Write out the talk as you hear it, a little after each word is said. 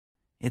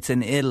It's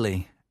in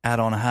Italy, out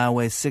on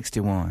Highway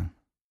 61.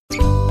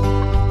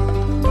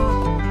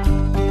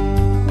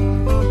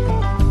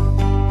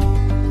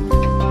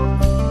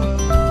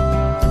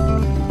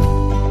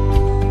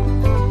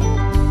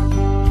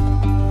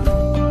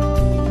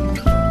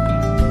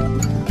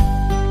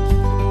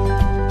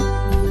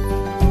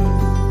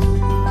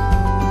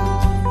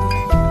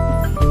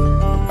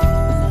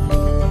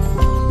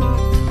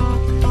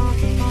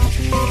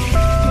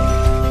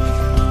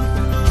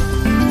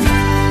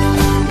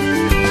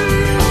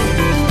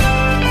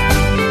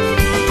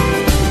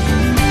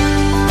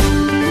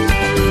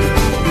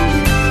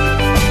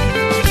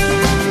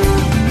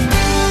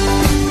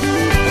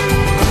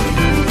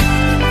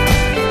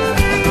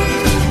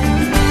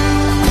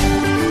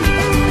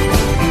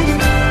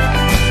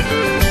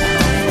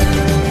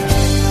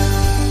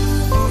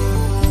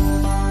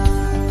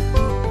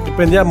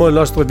 Prendiamo il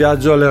nostro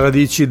viaggio alle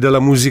radici della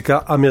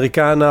musica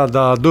americana,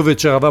 da dove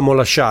ci eravamo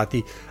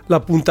lasciati.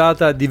 La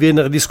puntata di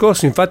venerdì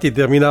scorso infatti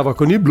terminava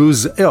con il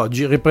blues e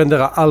oggi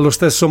riprenderà allo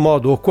stesso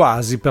modo, o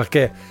quasi,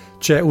 perché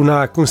c'è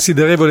una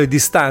considerevole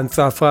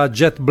distanza fra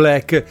Jet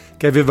Black,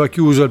 che aveva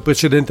chiuso il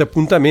precedente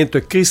appuntamento,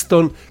 e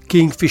Kristen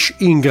Kingfish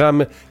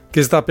Ingram,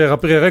 che sta per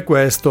aprire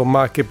questo,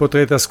 ma che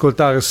potrete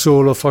ascoltare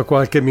solo fra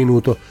qualche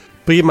minuto.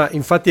 Prima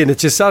infatti è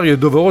necessario e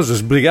doveroso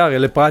sbrigare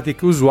le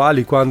pratiche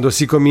usuali quando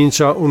si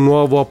comincia un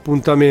nuovo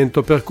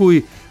appuntamento, per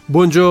cui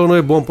buongiorno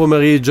e buon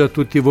pomeriggio a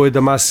tutti voi da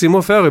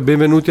Massimo Ferro e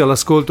benvenuti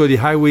all'ascolto di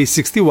Highway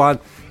 61,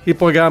 il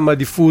programma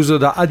diffuso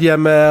da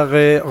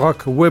ADMR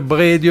Rock Web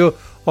Radio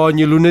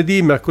ogni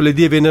lunedì,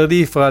 mercoledì e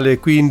venerdì fra le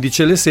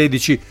 15 e le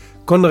 16,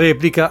 con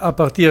replica a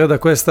partire da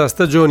questa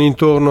stagione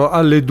intorno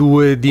alle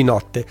 2 di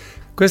notte.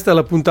 Questa è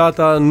la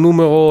puntata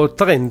numero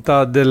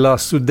 30 della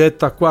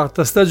suddetta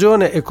quarta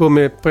stagione e,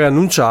 come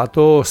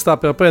preannunciato, sta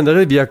per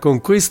prendere via con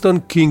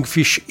Kristen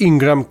Kingfish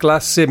Ingram,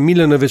 classe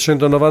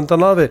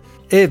 1999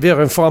 e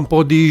vero enfant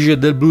prodige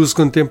del blues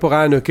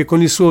contemporaneo, che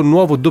con il suo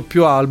nuovo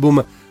doppio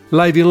album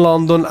Live in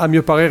London, a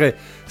mio parere,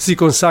 si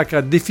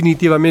consacra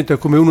definitivamente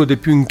come uno dei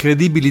più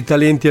incredibili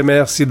talenti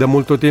emersi da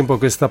molto tempo a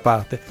questa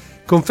parte.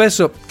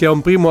 Confesso che a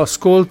un primo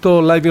ascolto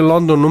Live in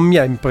London non mi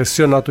ha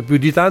impressionato più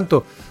di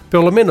tanto,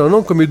 perlomeno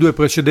non come i due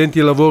precedenti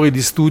lavori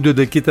di studio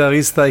del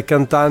chitarrista e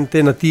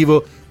cantante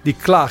nativo di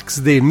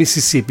Clarksdale,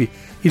 Mississippi.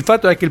 Il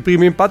fatto è che il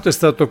primo impatto è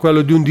stato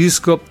quello di un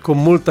disco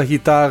con molta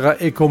chitarra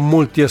e con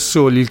molti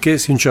assoli, il che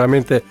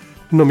sinceramente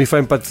non mi fa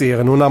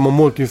impazzire. Non amo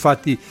molto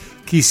infatti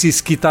chi si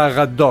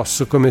schitarra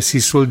addosso, come si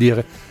suol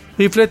dire.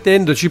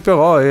 Riflettendoci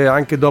però, e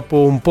anche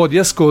dopo un po' di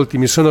ascolti,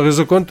 mi sono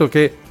reso conto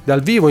che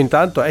dal vivo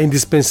intanto è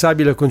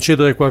indispensabile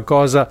concedere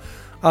qualcosa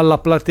alla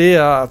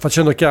platea,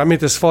 facendo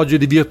chiaramente sfoggio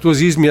di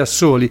virtuosismi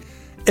assoli,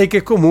 e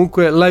che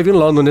comunque Live in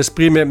London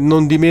esprime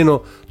non di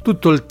meno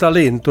tutto il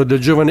talento del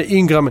giovane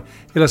Ingram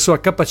e la sua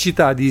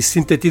capacità di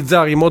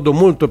sintetizzare in modo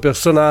molto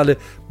personale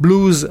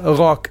blues,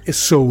 rock e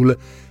soul.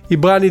 I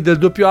brani del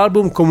doppio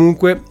album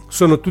comunque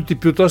sono tutti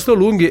piuttosto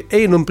lunghi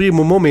e in un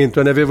primo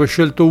momento ne avevo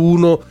scelto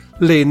uno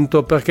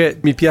lento perché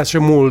mi piace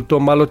molto,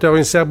 ma lo terrò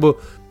in serbo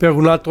per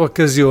un'altra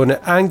occasione,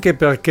 anche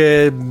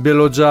perché ve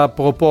l'ho già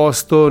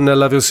proposto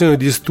nella versione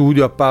di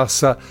studio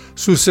apparsa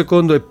sul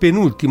secondo e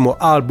penultimo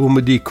album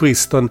di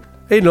Kristen.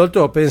 E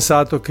inoltre ho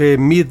pensato che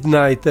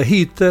Midnight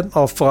Heat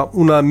offra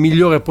una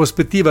migliore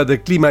prospettiva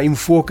del clima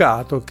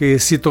infuocato che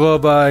si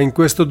trova in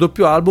questo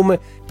doppio album,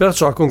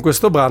 perciò con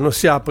questo brano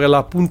si apre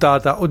la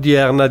puntata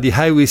odierna di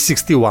Highway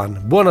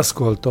 61. Buon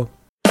ascolto!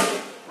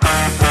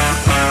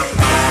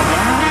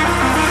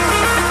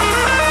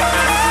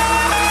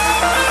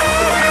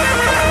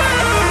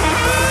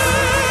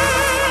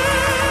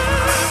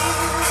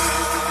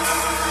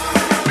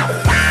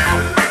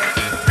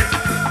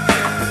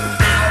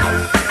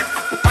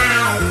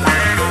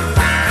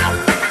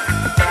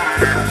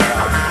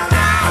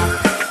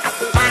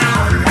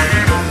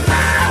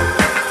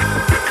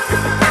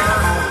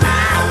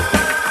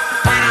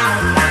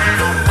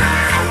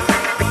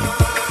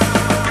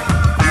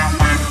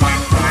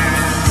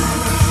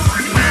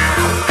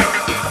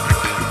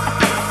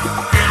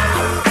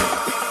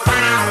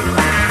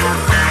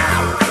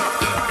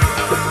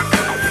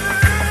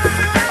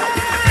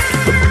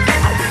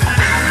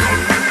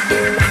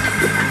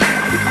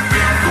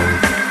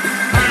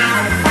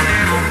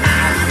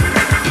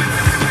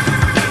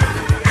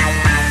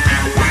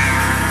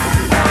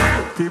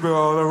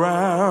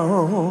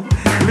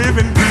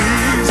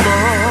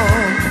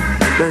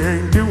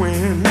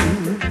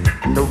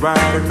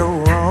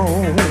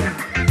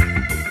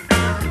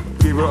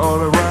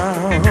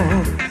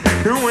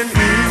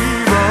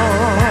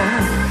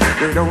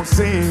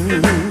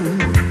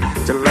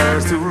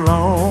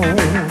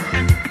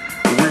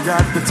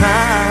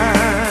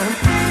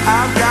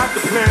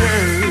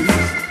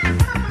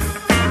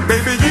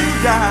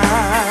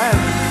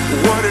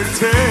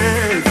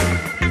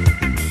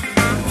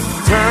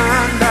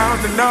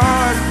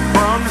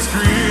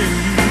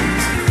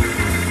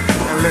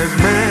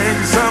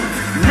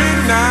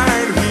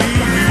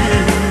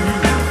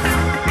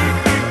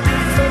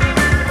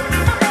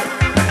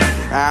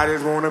 I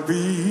just wanna be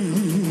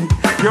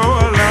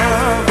your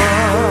lover.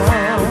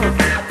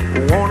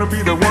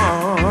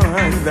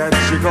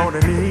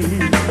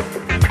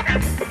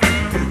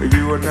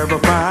 never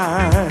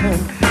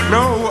find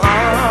no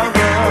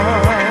other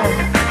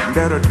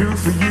that'll do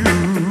for you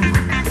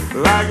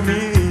like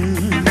me.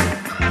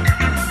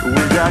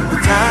 We got the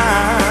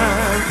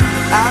time,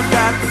 I've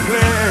got the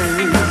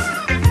place.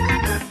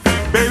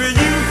 Baby,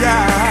 you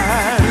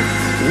got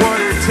what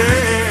it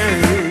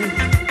takes.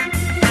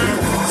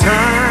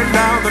 Turn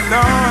down the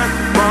noise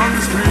from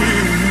the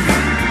street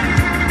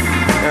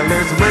and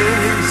let's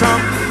make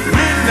some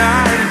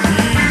midnight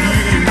heat.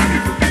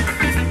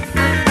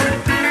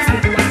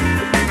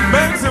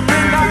 Make some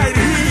midnight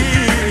heat.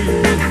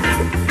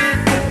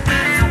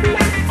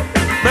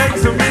 Make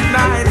some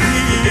midnight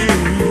heat.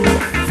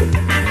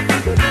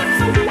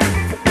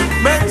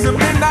 Make some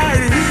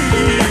midnight heat.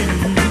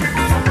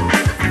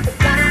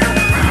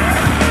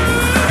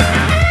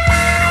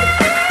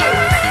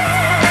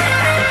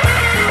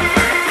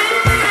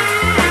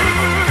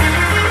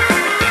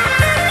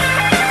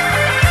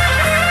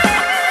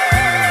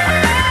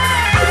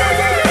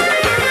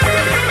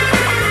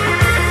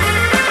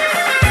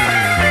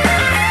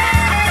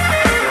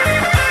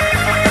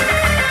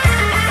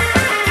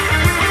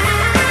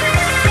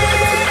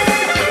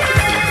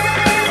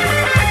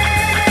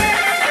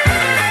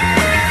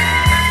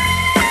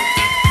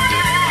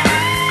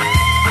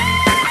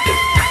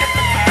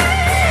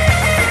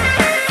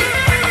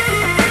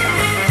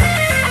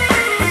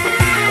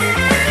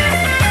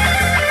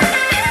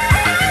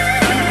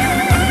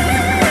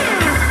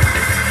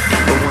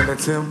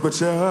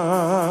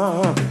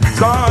 Temperature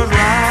starts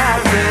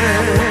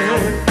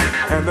rising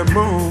and the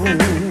moon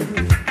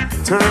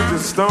turns to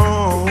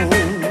stone.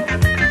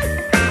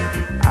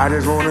 I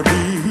just wanna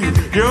be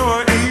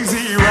your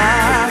easy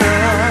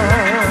rider.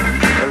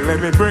 Let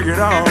me bring it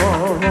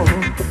all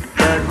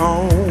back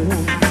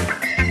home.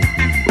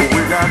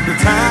 We got the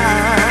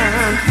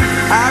time,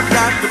 I've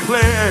got the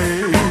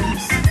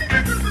place.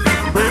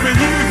 Baby,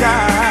 you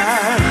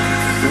got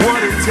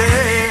what it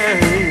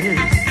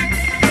takes.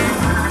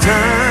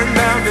 Turn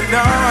down the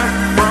noise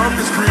from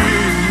the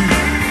street.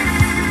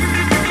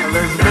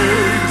 Let's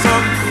make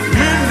some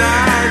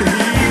midnight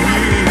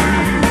heat.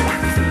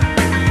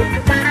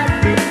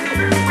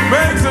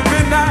 Make some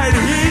midnight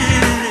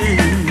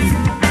heat.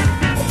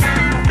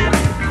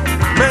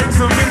 Make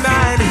some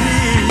midnight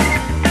heat.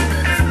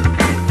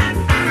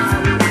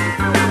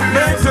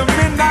 Make some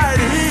midnight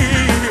heat.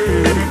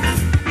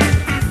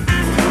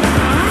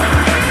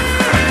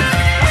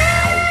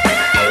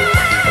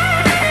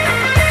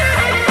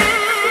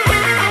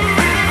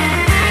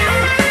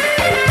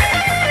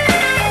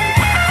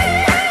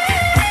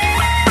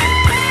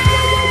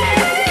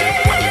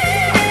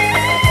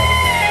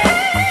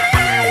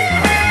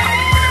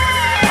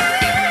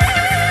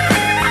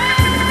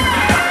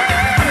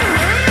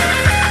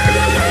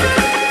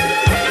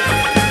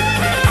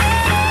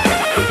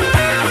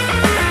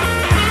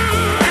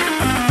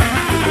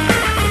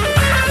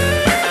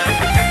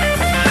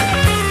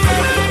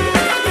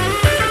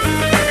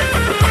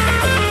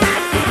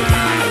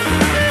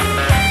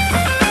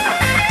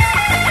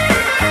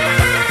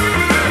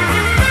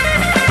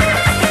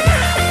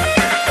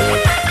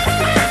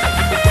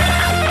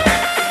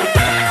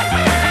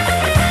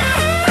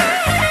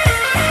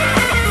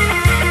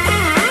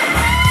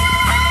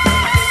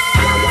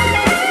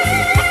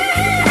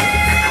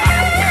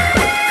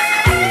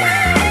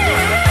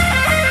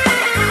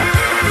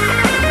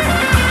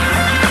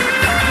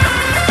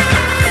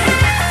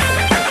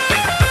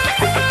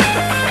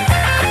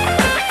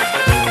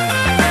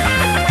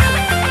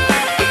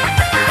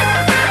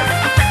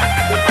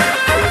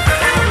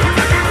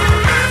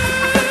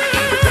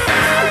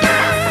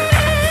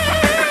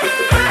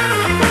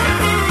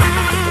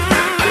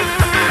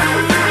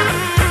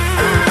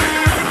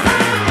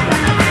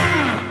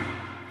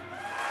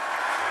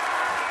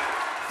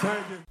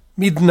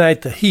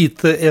 Midnight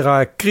Heat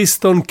era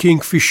Kristen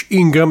Kingfish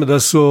Ingram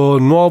dal suo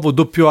nuovo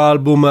doppio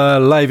album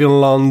Live in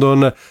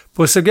London.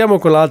 Proseguiamo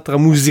con l'altra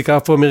musica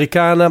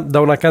afroamericana da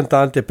una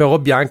cantante però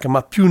bianca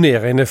ma più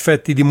nera in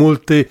effetti di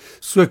molte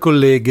sue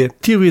colleghe.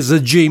 Theresa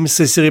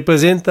James si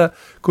ripresenta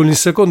con il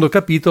secondo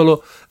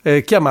capitolo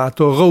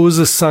chiamato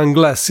Rose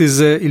Sunglasses,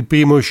 il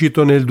primo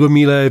uscito nel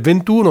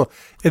 2021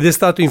 ed è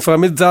stato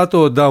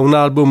inframmezzato da un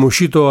album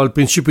uscito al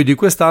principio di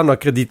quest'anno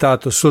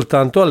accreditato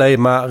soltanto a lei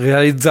ma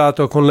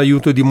realizzato con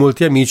l'aiuto di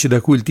molti amici,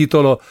 da cui il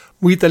titolo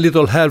With a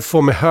Little Help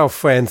from Her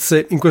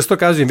Friends. In questo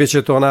caso invece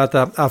è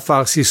tornata a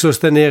farsi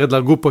sostenere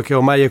dal gruppo che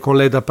ormai è con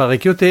lei da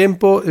parecchio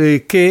tempo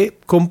e che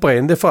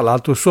comprende fra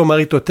l'altro suo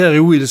marito Terry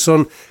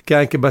Wilson, che è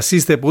anche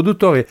bassista e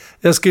produttore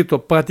e ha scritto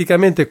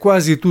praticamente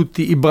quasi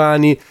tutti i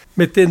brani,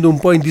 mettendo un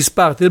po' in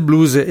disparte il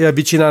blues e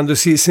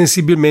avvicinandosi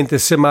sensibilmente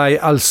semmai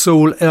al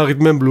soul e al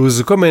rhythm and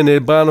blues, come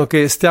nel brano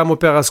che stiamo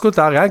per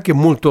ascoltare, anche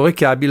molto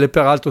orecchiabile,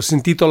 peraltro si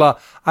intitola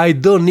I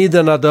Don't Need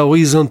Another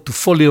Reason to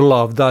Fall in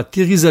Love, da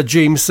Theresa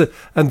James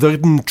and the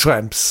Rhythm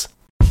Tramps.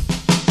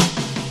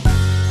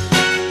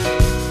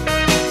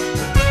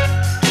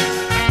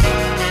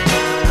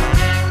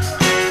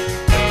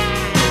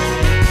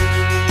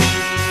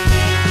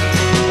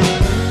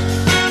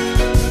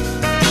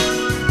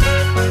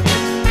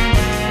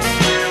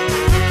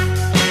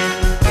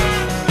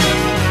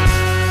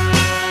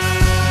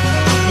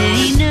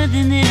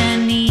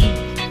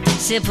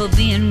 except for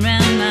being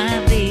around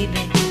my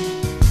baby.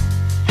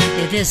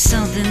 If there's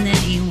something that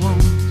he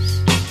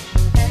wants,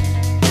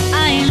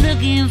 I ain't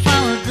looking for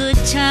a good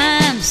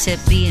time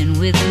except being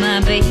with my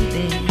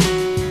baby.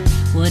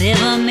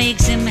 Whatever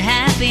makes him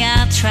happy,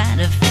 I'll try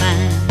to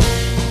find.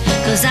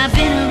 'Cause I've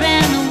been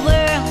around the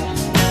world,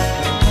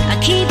 I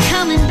keep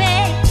coming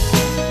back,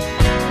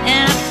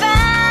 and I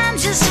find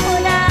just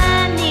what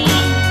I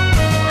need.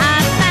 I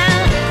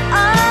found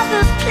all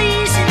the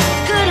pleasing,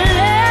 good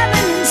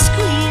loving and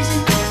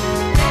squeezing.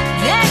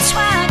 That's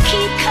why I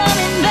keep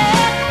coming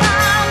back.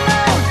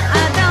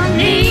 I don't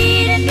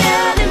need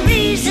another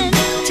reason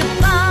to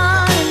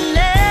fall in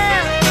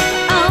love.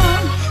 Oh,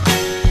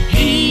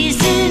 he's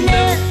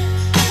enough.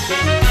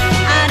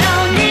 I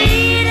don't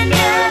need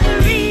another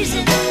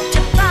reason to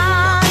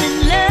fall in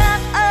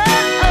love.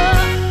 Oh,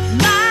 oh,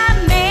 my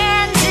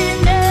man's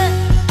enough.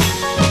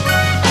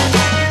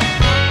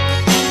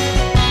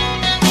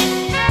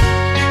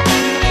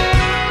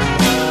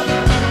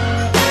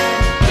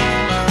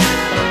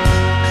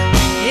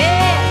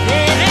 Yeah,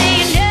 there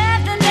ain't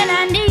nothing that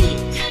I need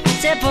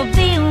except for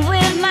being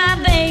with my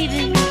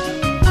baby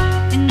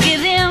and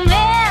give him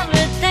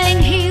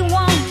everything he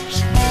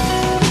wants.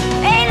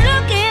 Ain't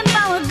looking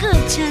for a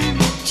good time,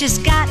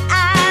 just got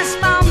eyes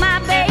for my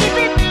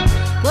baby.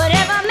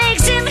 Whatever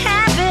makes him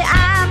happy,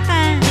 I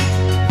find.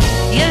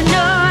 You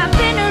know I've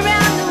been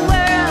around the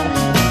world,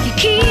 he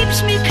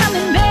keeps me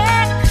coming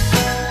back.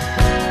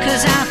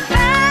 'Cause I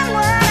find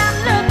what I'm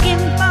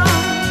looking for.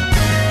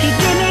 He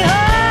give me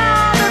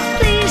all the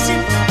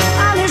pleasing,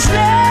 all his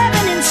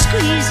loving and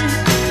squeezing,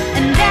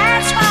 and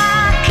that's why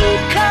I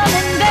keep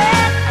coming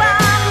back.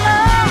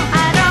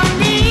 I don't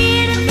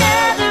need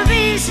another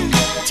reason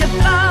to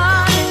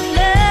fall in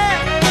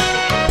love.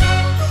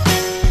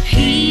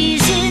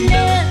 He's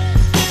enough.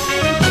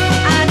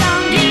 I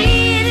don't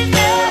need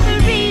another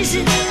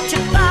reason to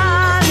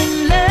fall in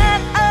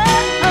love.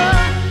 Oh,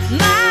 oh,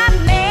 my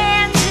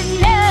man's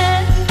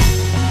enough.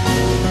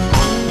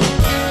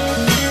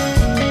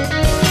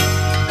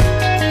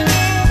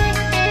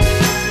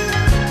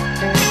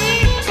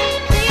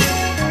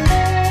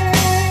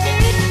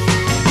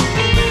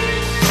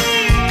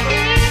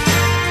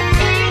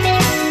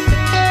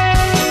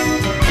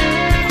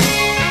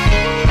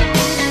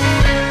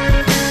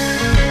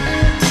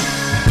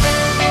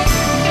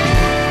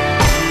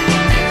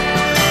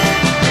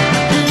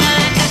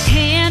 Like a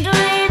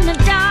candle in the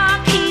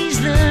dark, he's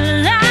the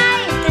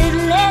light that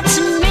lets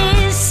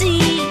me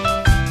see.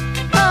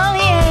 Oh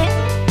yeah,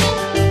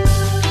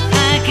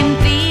 I can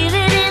feel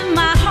it in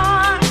my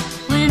heart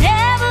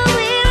whenever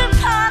we're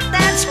apart.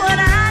 That's what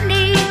I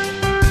need.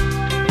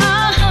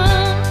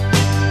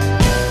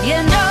 You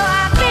know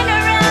I've been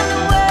around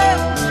the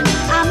world,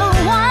 I'm a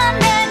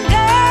one-man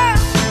girl,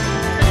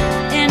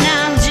 and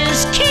I'll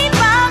just keep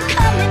on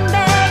coming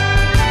back.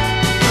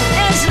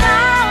 As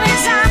long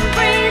as I'm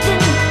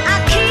breathing, I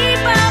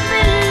keep on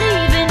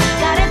believing.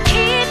 Gotta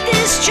keep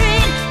this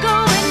train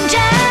going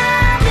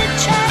down the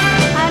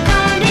track. I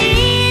don't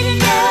need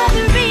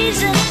another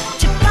reason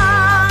to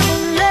fall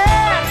in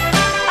love.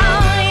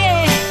 Oh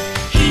yeah,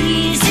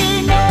 he's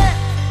enough.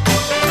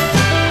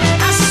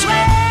 I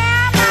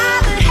swear by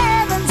the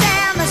heavens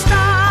and the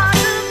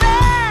stars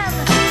above,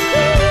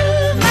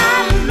 my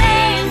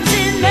man's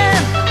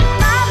enough.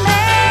 My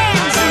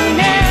man's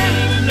enough.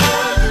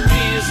 Another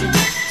reason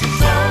to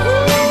fall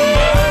in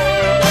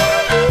love.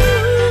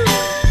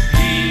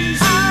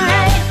 He's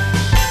alright.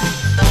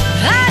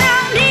 I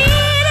don't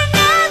need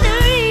another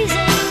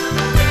reason.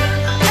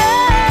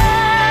 Oh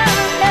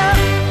no,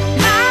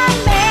 my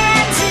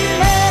man's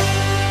enough.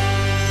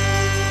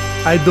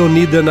 I Don't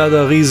Need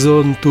Another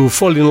Reason to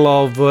Fall in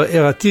Love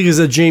era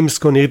Theresa James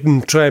con i Rhythm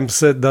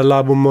Tramps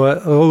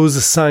dall'album Rose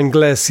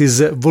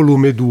Sunglasses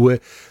volume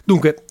 2.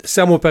 Dunque,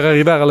 stiamo per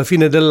arrivare alla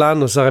fine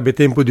dell'anno, sarebbe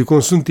tempo di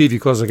consuntivi,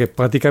 cosa che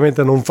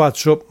praticamente non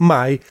faccio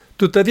mai.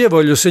 Tuttavia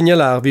voglio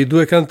segnalarvi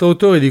due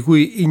cantautori di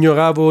cui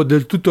ignoravo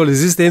del tutto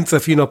l'esistenza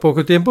fino a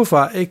poco tempo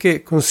fa e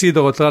che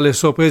considero tra le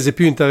sorprese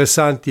più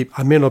interessanti,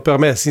 almeno per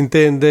me si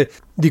intende,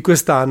 di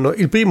quest'anno.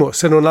 Il primo,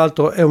 se non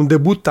altro, è un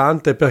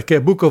debuttante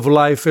perché Book of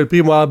Life è il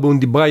primo album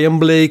di Brian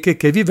Blake,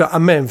 che vive a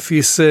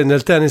Memphis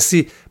nel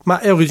Tennessee ma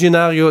è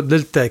originario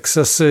del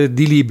Texas,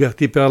 di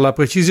Liberty per la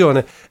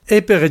precisione,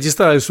 e per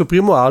registrare il suo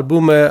primo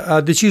album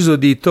ha deciso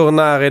di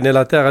tornare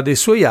nella terra dei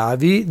suoi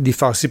avi, di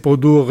farsi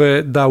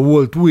produrre da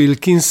Walt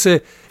Wilkins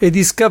e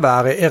di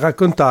scavare e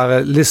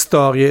raccontare le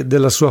storie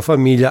della sua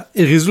famiglia.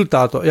 Il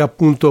risultato è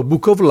appunto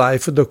Book of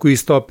Life, da cui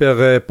sto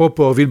per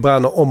proporvi il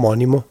brano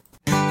omonimo.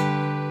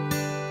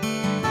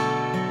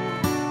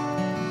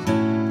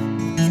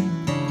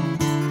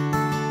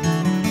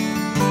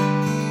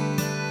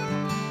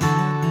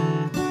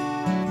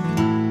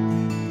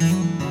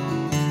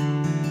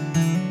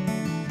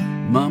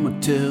 Mama,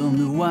 tell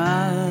me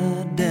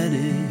why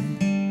Daddy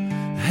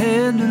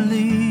had to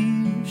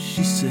leave.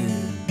 She said,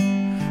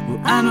 well,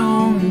 I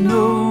don't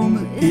know,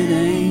 but it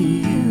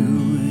ain't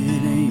you,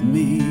 it ain't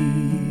me.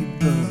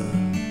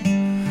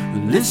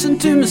 But listen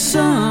to me,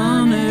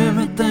 son,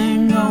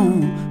 everything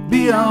gon'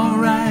 be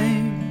alright.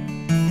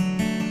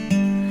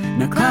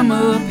 Now climb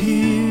up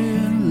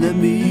here, let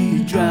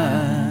me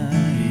dry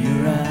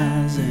your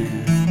eyes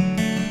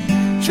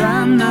and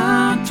try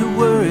not to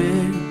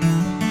worry.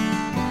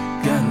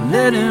 Gotta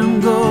let him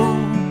go.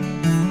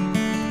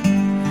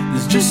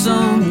 There's just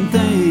some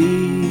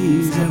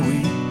things that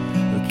we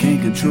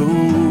can't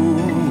control.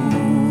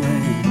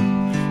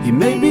 And he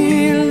may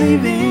be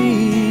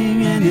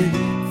leaving and it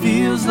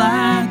feels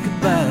like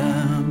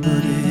goodbye,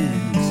 but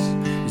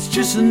it's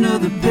just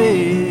another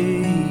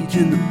page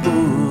in the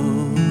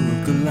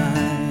book of life.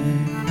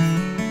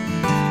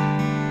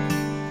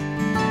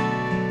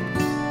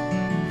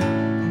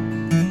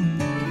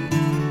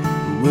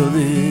 Well,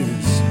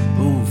 this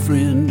old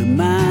friend of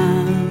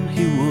mine,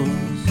 he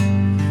was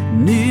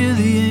near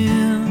the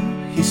end.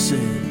 He said,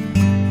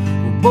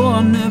 well, boy,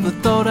 I never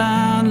thought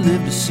I'd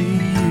live to see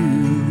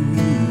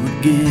you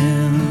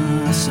again.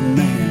 I said,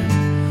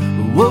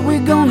 man, what we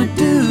gonna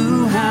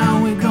do,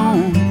 how we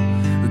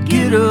gonna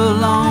get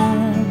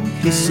along?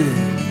 He said,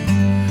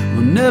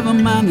 well, never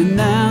mind it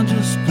now,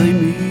 just play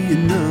me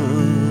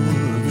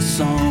another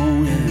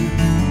song.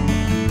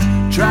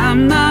 And try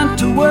not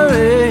to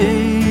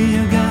worry,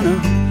 you're gonna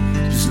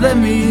just let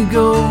me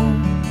go.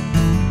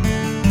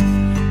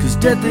 'Cause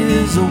death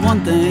is the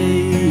one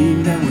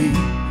thing that we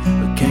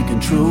can't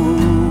control.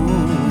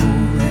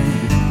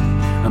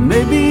 And I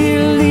may be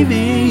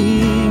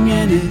leaving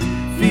and it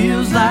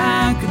feels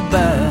like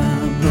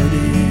goodbye, but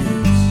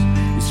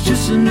it's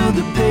just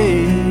another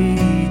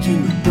page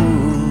in the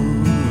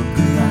book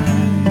of life.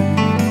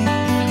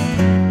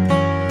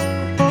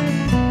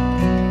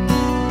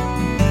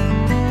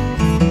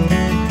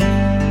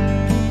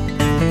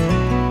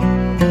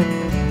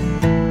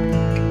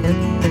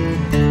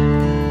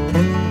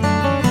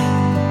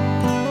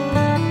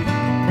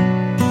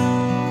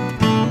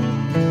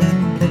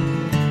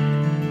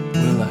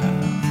 Well,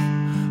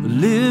 I've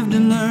lived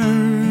and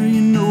learned,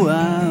 you know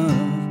I've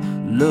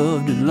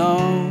loved and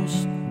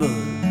lost, but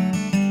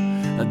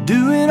I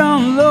do it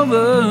all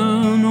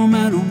over, no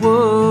matter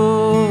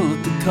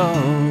what the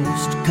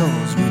cost.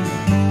 'Cause when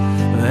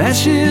the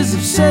ashes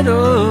have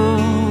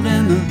settled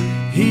and the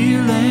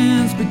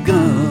healing's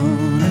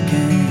begun, I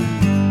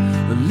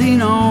can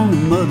lean on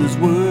the mother's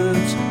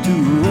words to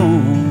her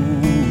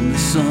only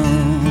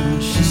son.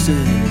 She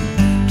said,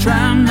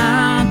 try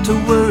not to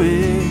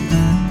worry,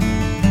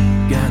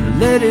 gotta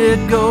let it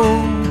go.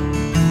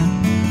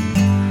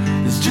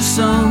 There's just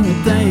some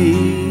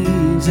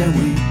things that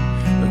we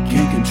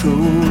can't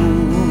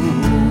control.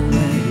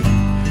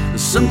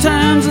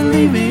 Sometimes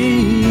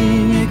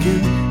leaving, it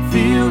can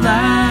feel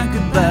like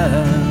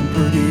goodbye,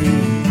 but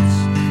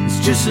it's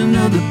just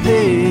another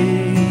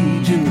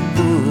page in the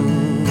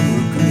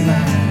book of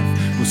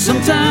life. Well,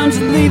 sometimes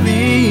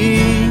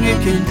leaving, it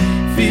can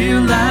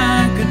feel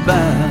like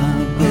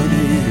goodbye, but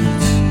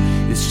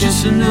it's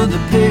just another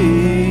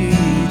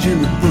page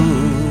in the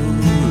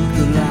book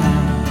of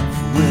life.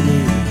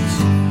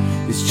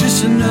 Well, it's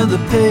just another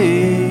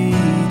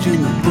page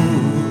in the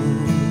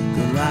book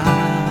of life.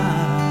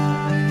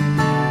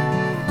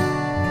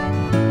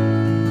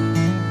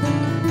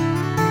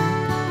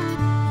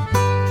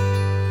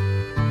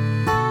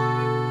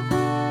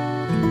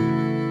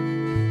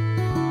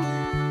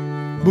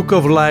 Book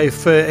of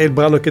Life è il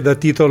brano che dà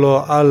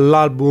titolo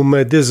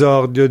all'album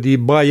d'esordio di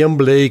Brian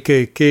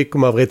Blake, che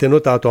come avrete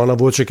notato ha una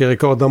voce che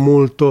ricorda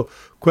molto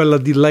quella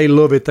di Lyle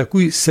Lovett, a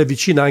cui si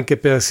avvicina anche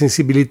per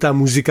sensibilità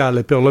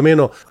musicale,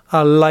 perlomeno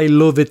a Lyle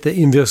Lovett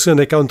in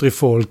versione country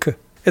folk.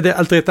 Ed è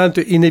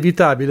altrettanto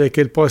inevitabile che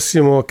il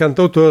prossimo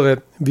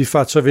cantautore vi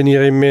faccia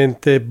venire in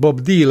mente Bob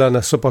Dylan,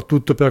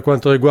 soprattutto per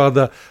quanto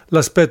riguarda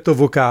l'aspetto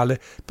vocale.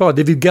 Però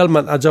David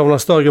Gellman ha già una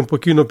storia un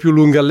pochino più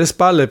lunga alle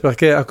spalle,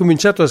 perché ha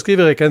cominciato a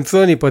scrivere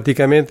canzoni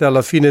praticamente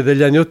alla fine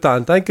degli anni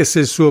 '80, anche se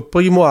il suo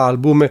primo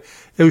album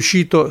è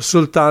uscito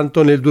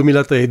soltanto nel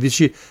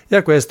 2013 e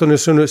a questo ne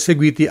sono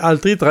seguiti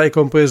altri 3,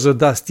 compreso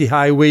Dusty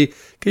Highway,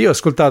 che io ho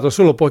ascoltato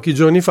solo pochi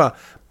giorni fa,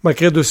 ma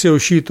credo sia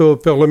uscito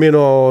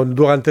perlomeno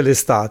durante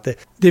l'estate.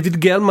 David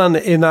Gellman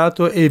è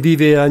nato e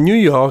vive a New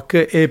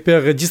York e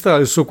per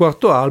registrare il suo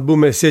quarto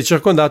album si è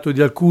circondato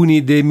di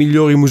alcuni dei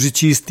migliori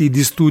musicisti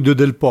di studio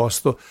del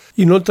posto.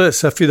 Inoltre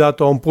si è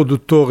affidato a un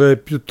produttore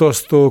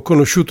piuttosto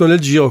conosciuto nel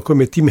giro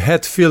come Tim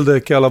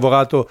Hatfield, che ha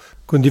lavorato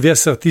con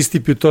diversi artisti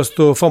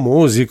piuttosto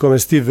famosi come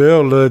Steve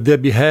Earle,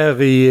 Debbie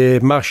Harry e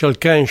Marshall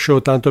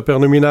Crenshaw, tanto per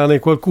nominarne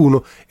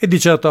qualcuno, e di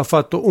certo ha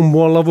fatto un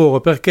buon lavoro,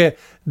 perché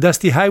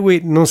Dusty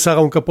Highway non sarà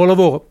un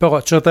capolavoro,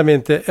 però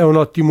certamente è un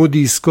ottimo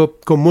disco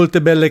con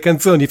molte belle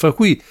canzoni, fra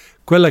cui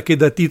quella che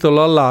dà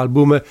titolo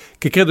all'album,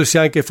 che credo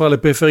sia anche fra le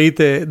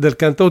preferite del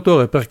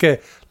cantautore,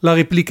 perché l'ha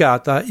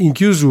replicata in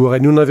chiusura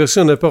in una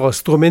versione però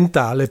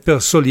strumentale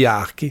per soli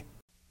archi.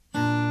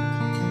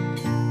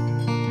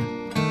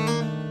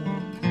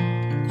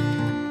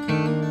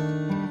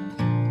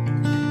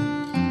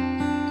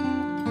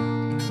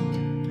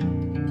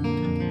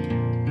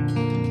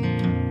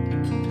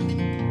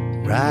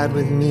 Ride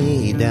with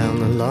me down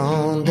the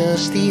long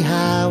dusty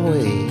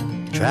highway,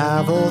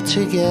 travel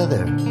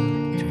together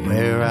to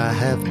where I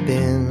have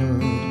been.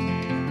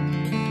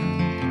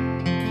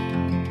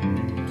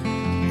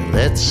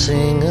 Let's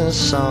sing a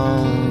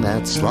song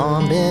that's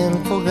long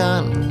been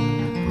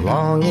forgotten,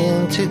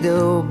 longing to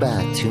go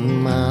back to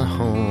my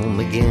home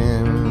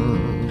again.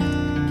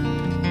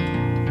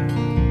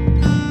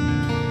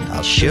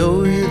 I'll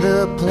show you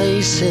the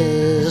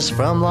places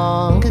from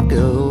long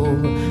ago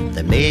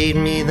that made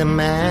me the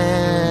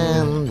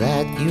man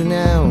that you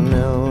now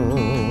know.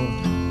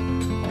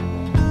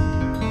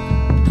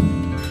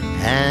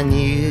 And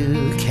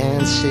you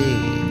can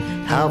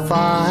see how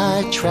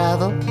far I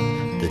travel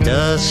the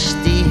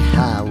dusty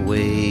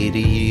highway to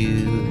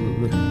you.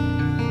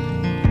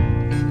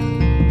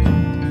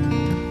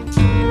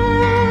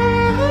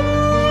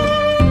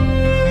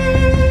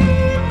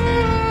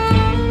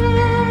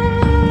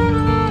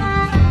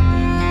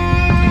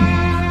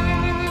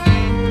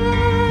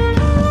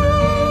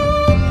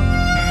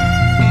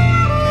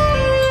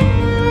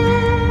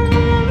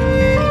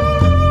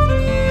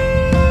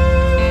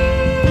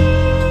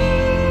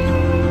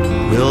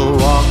 We'll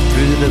walk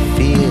through the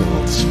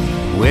fields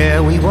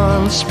where we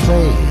once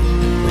played,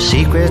 where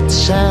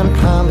secrets and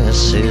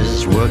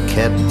promises were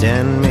kept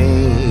and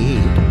made,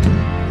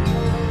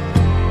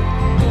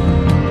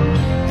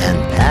 and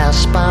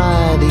pass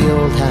by the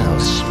old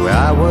house where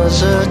I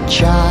was a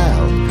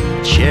child,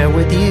 share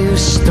with you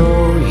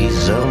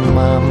stories of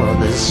my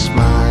mother's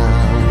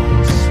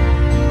smiles.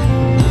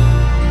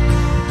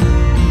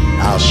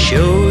 I'll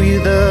show you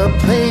the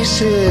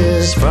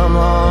places from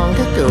long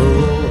ago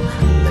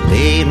that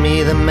made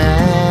me the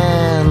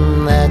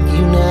man that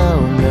you now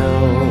know.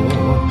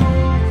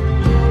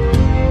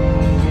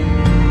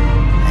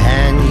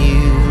 And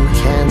you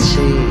can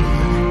see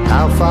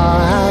how far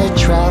I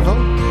travel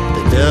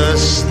the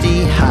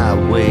dusty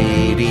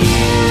highway to you.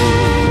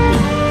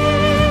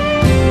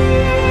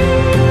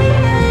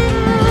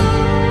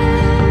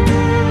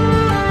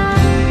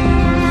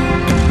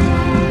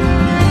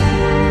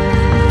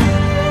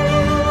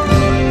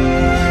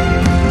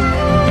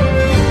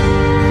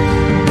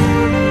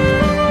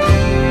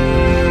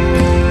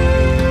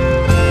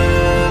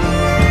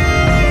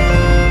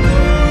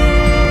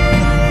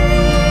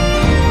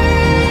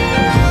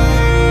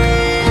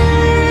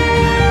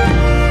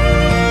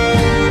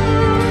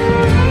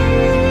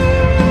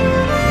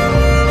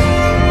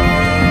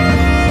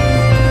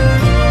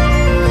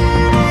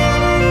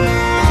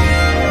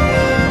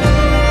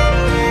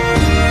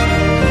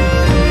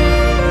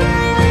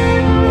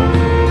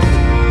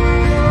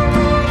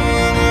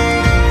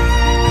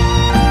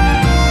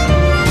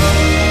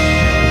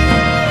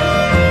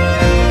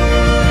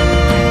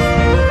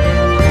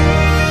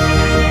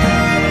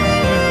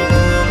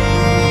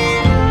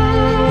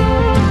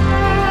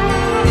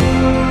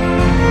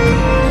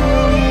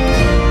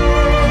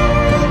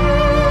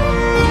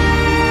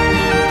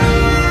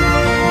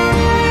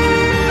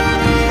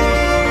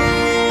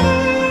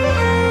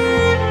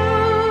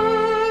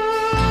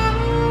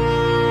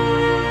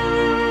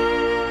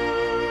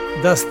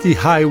 Dusty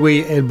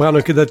Highway è il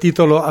brano che dà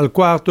titolo al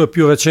quarto e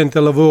più recente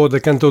lavoro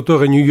del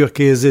cantautore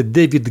newyorkese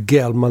David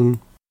Gellman.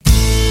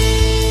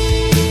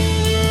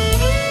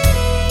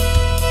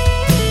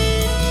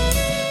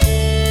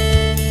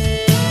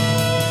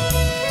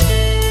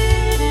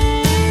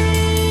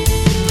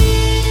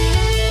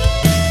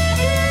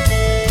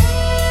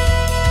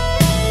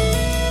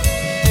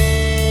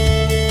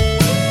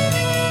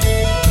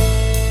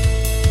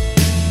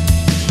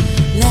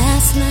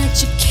 Last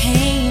night you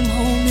came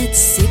home at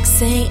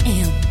 6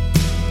 a.m.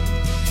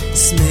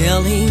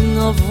 Smelling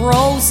of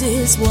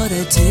roses, what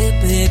a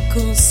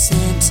typical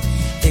scent.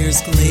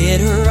 There's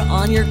glitter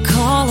on your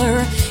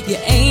collar, you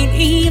ain't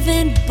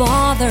even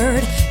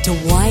bothered to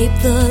wipe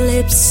the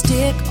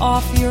lipstick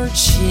off your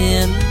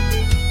chin.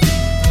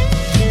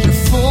 You're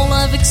full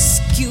of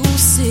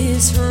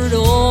excuses, heard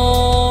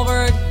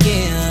over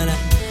again.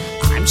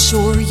 I'm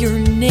sure you're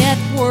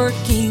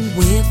networking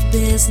with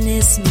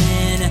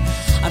businessmen.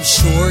 I'm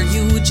sure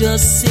you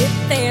just sit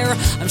there.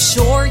 I'm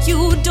sure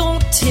you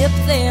don't tip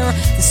there.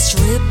 The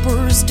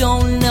strippers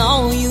don't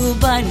know you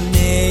by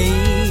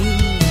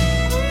name.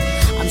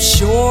 I'm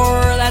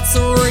sure that's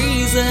the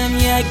reason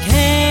you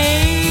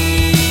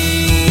came.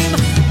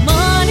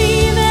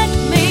 Money that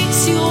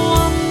makes you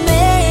a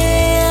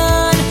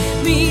man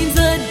means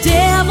the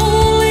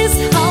devil is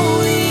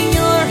holding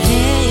your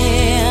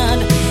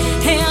hand.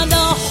 And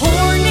a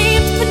whore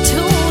named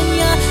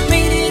Petunia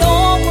made it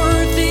all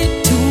worth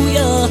it to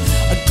you.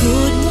 A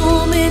good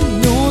woman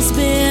knows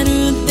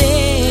better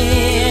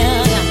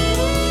than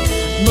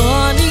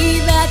money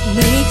that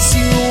makes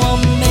you a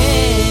man.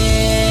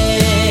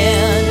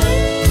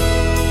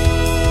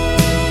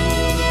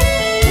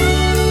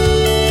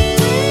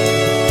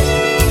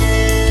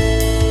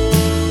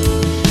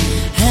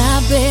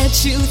 I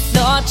bet you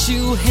thought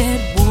you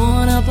had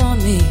won up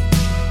on me.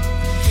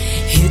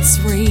 It's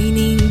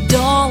raining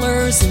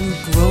dollars and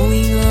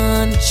growing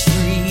on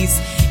trees.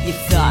 You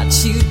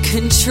thought you'd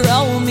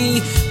control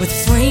me with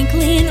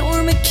Franklin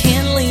or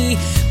McKinley,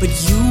 but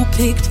you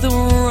picked the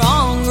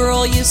wrong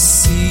girl, you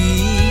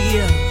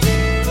see.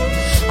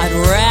 I'd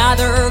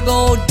rather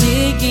go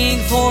digging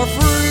for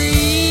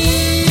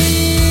free.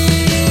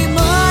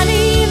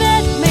 Money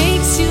that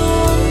makes you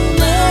a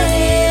man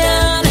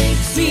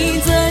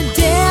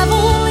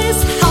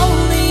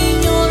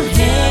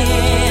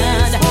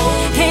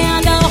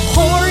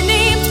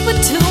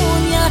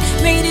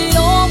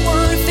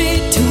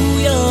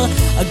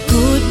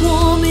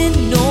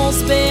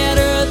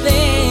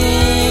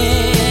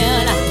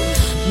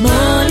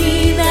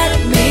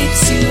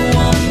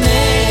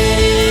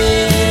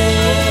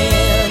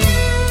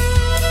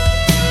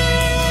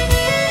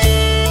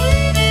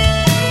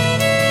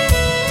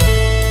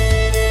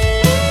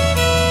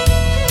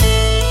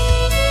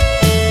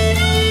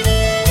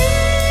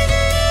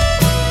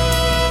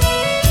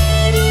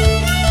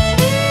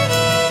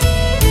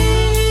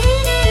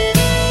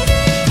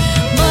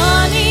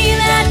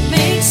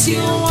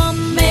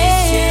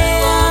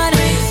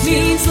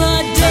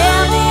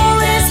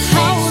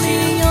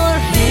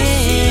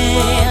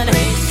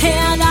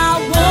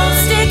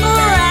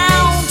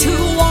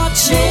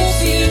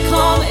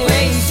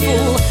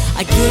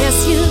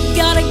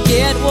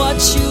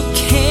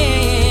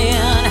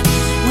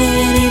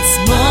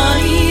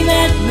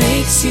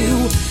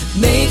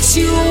makes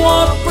you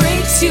or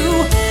breaks you,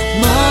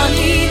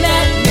 money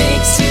that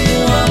makes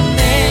you a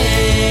man.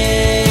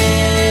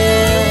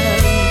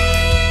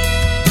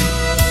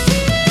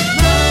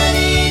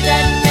 Money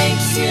that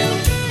makes you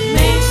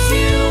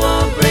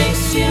or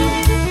breaks you,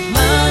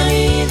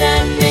 money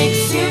that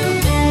makes you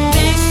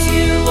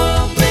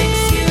or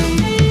breaks you,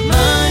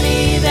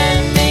 money that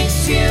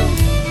makes you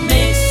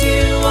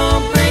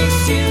or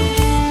breaks you,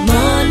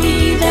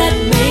 money that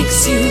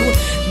makes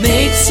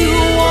you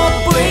or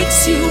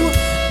breaks you,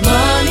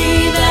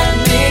 money that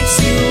makes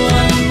you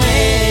a man.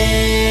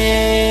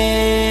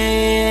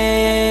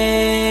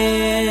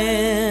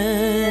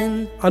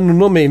 Hanno un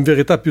nome in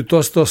verità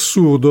piuttosto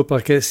assurdo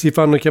perché si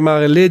fanno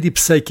chiamare Lady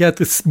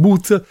Psychiatrist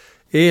Booth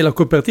e la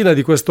copertina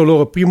di questo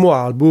loro primo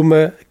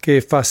album, che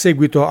fa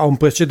seguito a un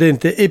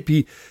precedente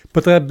EP,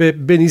 potrebbe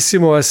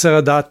benissimo essere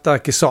adatta,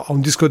 che so, a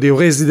un disco di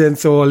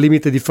Residence o al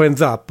limite di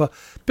Friends Up,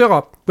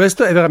 però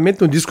questo è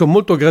veramente un disco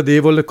molto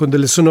gradevole con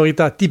delle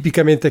sonorità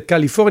tipicamente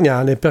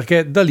californiane,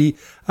 perché da lì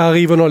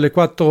arrivano le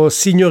 4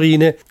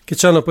 signorine che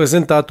ci hanno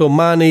presentato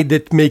Money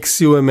That Makes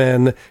You a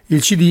Man.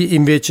 Il CD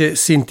invece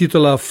si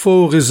intitola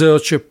For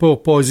Research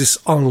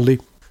Purposes Only.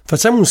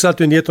 Facciamo un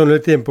salto indietro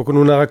nel tempo con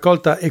una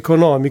raccolta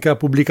economica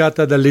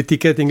pubblicata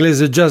dall'etichetta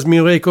inglese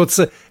Jasmine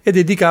Records e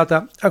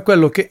dedicata a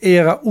quello che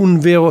era un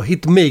vero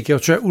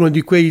hitmaker, cioè uno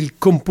di quei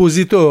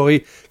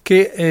compositori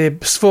che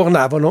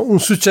sfornavano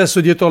un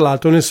successo dietro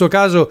l'altro. Nel suo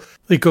caso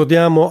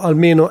ricordiamo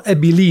almeno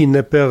Abby Lynn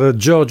per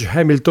George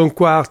Hamilton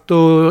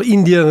IV,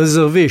 Indian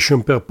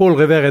Reservation per Paul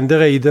Revere and the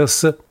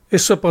Raiders e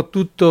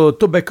soprattutto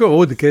Tobacco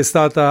Road, che è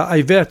stata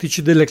ai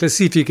vertici delle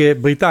classifiche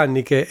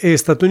britanniche e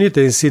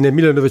statunitensi nel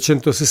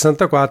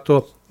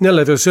 1964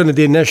 nella versione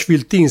dei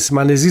Nashville Teens,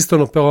 ma ne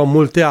esistono però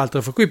molte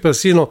altre, fra cui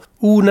persino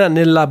una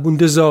nell'album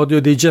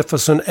d'esordio dei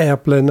Jefferson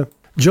Airplane.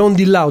 John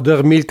D.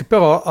 Loudermilk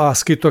però ha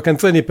scritto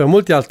canzoni per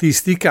molti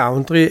artisti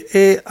country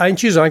e ha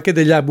inciso anche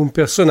degli album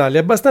personali,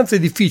 abbastanza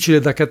difficile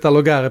da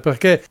catalogare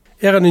perché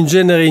erano in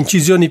genere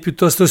incisioni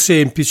piuttosto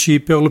semplici,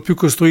 per lo più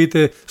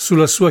costruite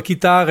sulla sua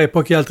chitarra e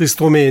pochi altri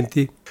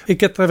strumenti, e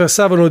che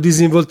attraversavano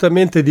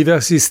disinvoltamente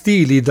diversi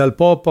stili, dal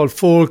pop al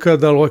folk,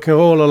 dal rock and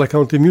roll alla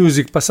country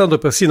music, passando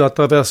persino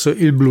attraverso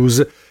il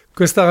blues.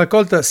 Questa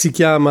raccolta si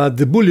chiama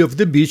The Bully of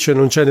the Beach e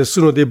non c'è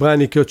nessuno dei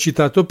brani che ho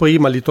citato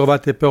prima, li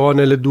trovate però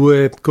nelle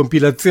 2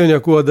 compilazioni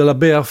a cura della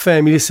Bear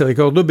Family, se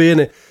ricordo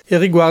bene, e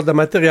riguarda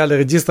materiale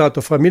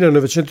registrato fra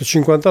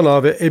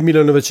 1959 e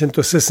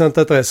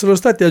 1963. Sono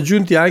stati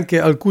aggiunti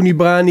anche alcuni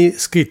brani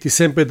scritti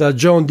sempre da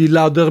John D.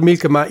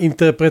 Loudermilk ma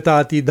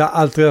interpretati da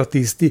altri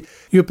artisti.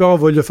 Io però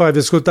voglio farvi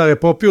ascoltare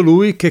proprio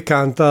lui che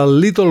canta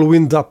Little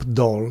Wind Up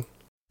Doll.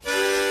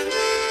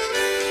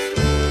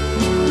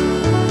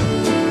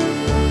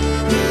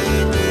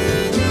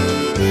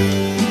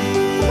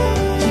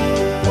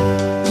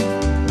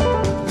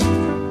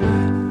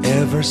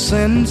 Ever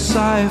since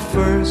I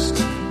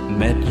first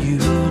met you,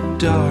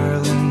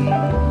 darling,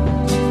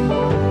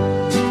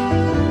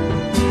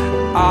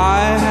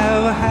 I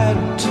have had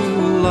to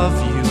love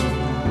you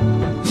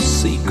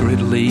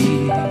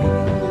secretly.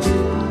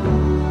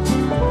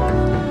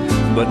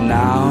 But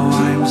now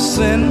I'm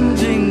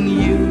sending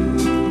you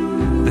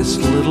this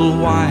little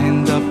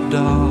wind-up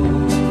doll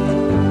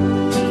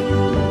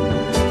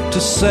to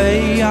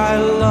say I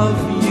love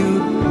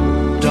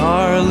you,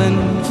 darling,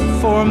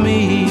 for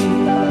me.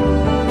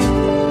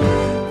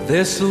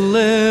 This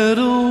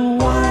little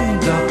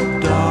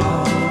wind-up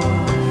doll,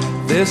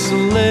 this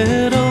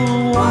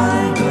little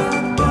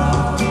wind-up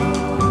doll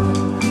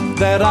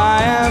that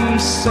I am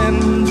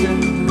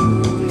sending,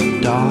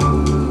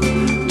 doll,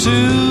 to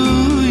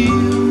you.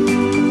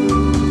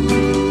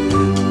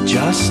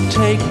 Just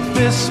take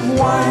this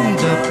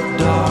wind-up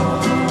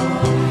doll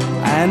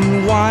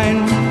and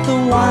wind the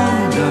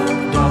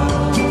wind-up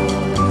doll,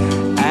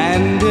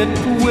 and it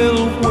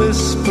will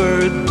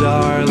whisper,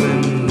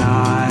 darling,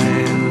 I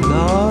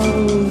love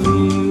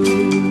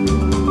you.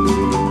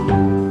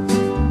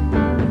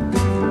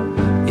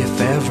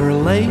 If ever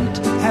late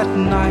at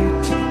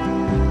night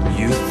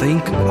you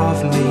think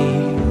of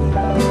me,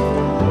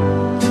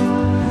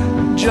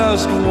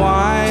 just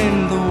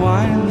wind the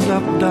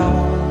wind-up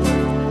doll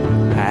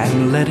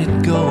and let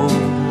it go,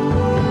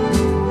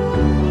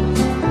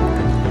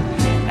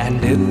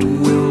 and it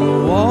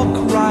will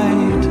walk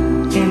right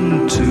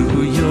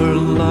into your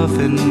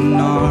loving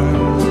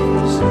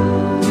arms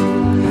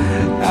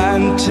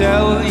and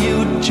tell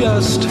you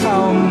just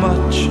how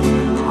much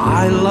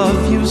I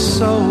love you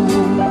so.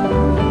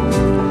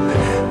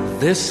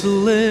 This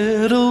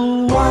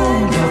little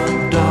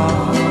wind-up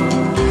doll,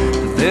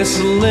 this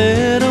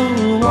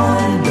little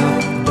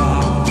wind-up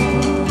doll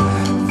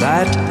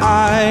that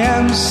I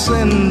am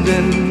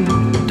sending,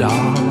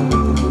 doll,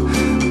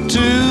 to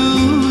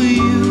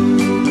you.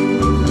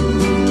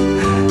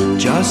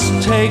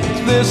 Just take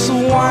this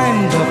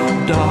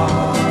wind-up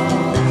doll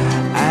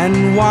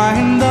and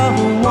wind the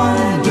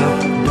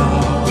wind-up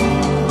doll,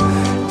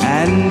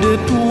 and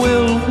it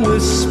will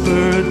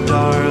whisper,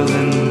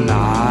 darling,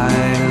 I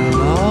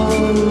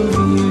love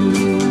you.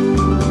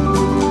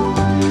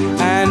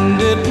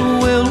 And it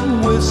will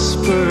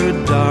whisper,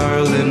 darling,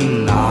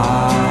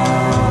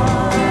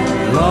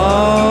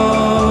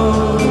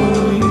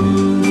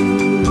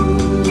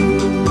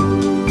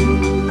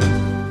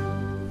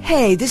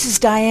 Hi, this is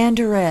Diane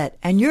Durrett,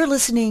 and you're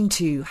listening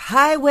to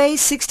Highway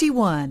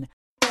 61.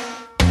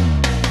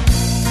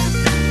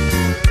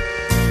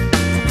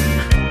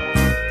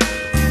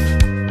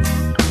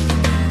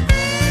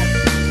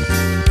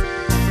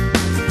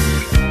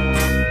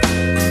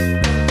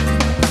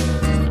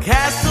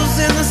 Castles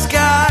in the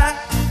sky,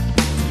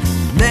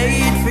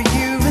 made for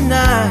you and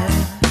I.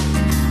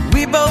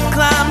 We both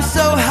climbed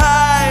so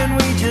high and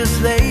we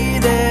just lay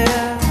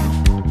there,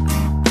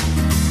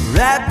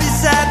 right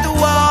beside the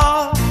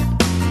wall,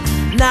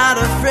 not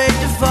afraid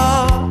to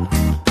fall.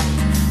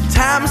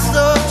 Time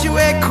slowed to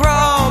a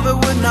crawl,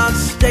 but would not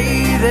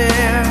stay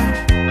there.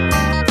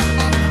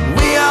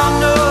 We all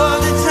know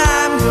the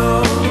time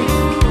goes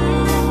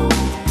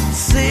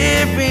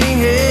slipping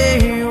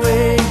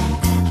away.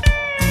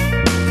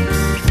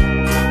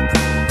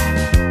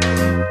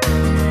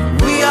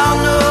 We all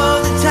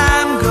know the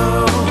time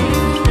goes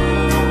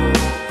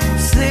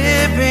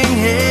slipping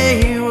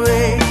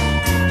away.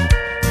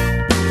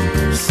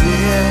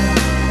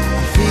 Slipping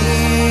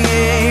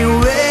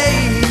away.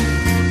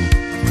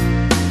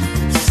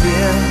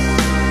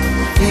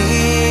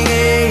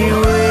 Slipping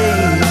away.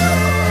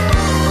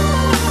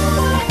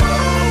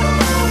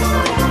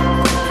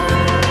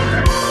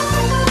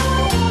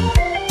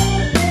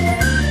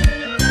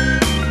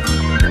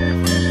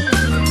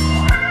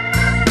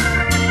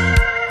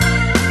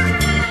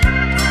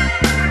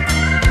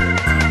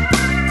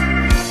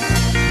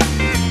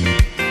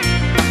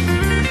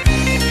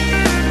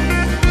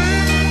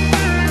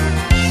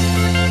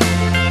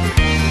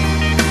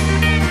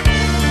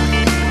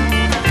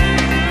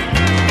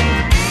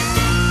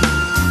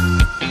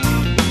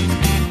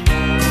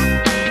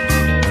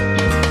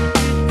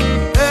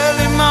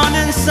 Early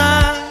morning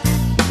sun,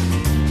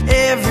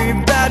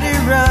 everybody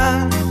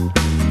run.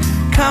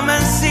 Come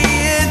and see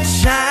it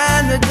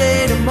shine, the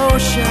day to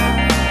motion.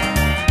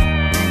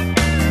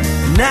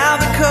 Now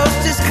the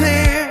coast is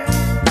clear,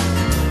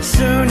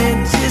 soon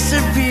it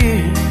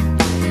disappears,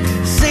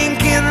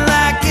 sinking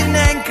like an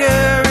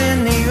anchor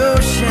in the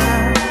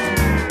ocean.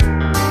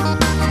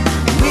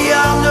 We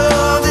all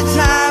know the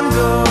time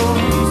goes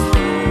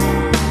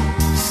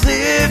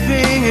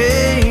slipping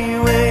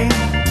away.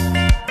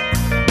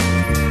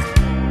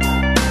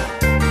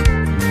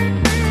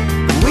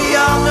 We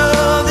all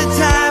know the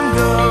time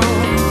goes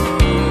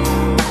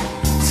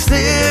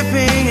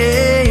slipping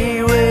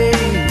away.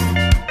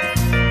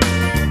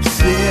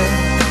 Slipping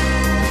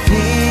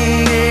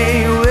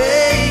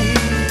away.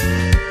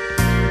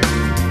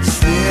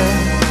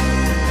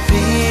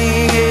 Slipping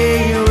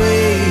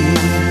away. We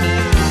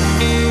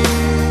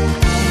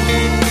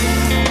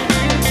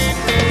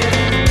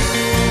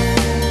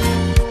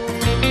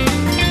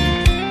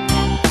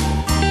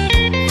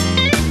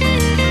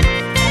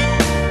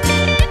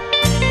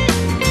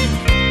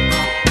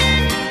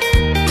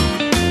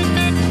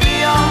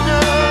know the time goes slipping away. We all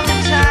know the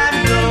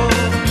time goes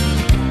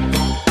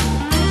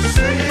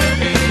slipping away.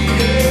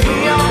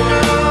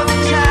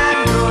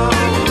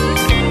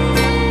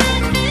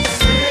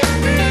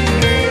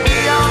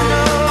 We all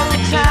know the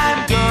time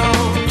goes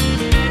slipping away. We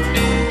all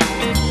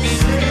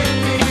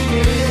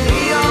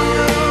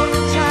know the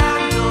time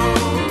goes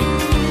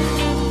slipping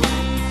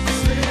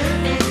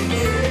away.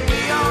 We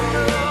all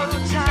know the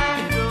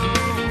time goes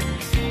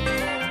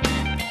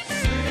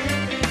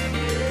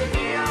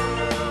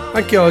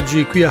Anche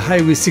oggi qui a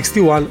Highway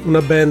 61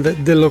 una band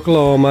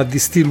dell'Oklahoma, di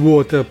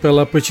Stillwater per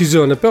la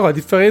precisione, però a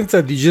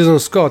differenza di Jason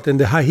Scott and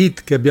the High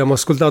Heat che abbiamo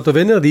ascoltato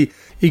venerdì,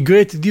 i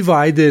Great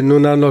Divide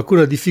non hanno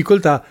alcuna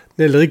difficoltà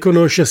nel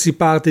riconoscersi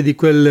parte di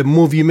quel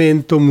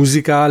movimento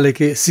musicale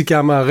che si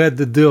chiama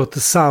Red Dirt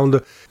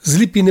Sound.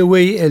 Slipping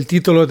Away è il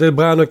titolo del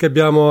brano che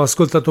abbiamo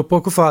ascoltato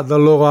poco fa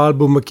dal loro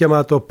album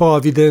chiamato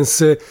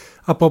Providence.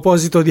 A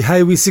proposito di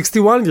Highway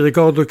 61, vi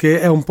ricordo che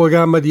è un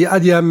programma di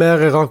ADMR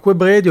Rock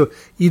Web Radio,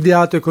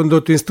 ideato e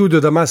condotto in studio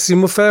da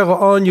Massimo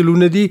Ferro ogni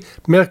lunedì,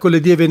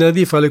 mercoledì e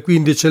venerdì fra le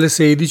 15 e le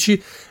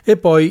 16 e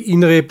poi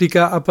in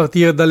replica a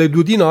partire dalle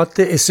 2 di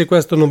notte, e se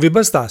questo non vi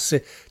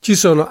bastasse ci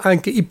sono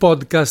anche i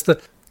podcast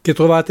che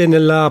trovate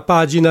nella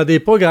pagina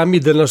dei programmi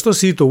del nostro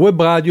sito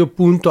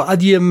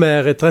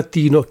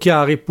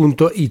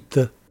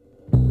webradio.admr-chiari.it.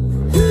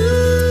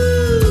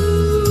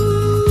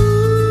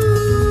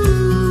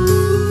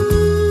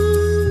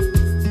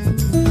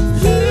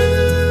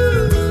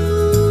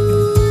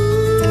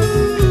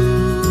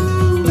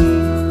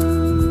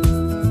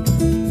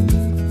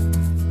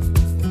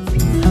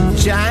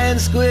 giant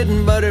squid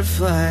and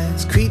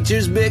butterflies,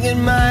 creatures big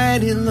and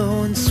mighty,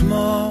 low and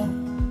small.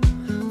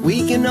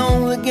 We can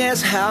only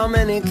guess how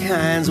many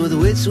kinds with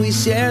which we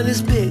share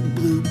this big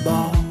blue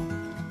ball.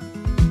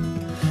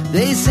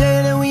 They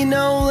say that we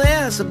know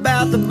less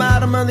about the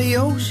bottom of the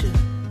ocean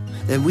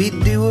than we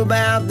do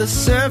about the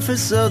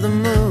surface of the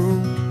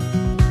moon.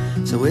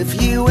 So if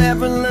you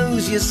ever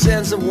lose your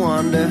sense of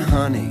wonder,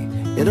 honey,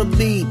 it'll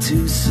be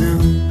too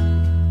soon.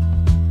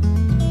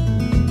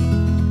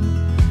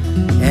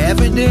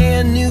 Every day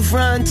a new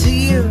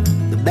frontier.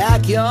 The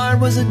backyard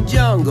was a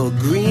jungle,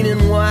 green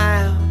and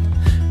wild.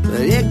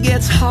 But it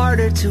gets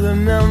harder to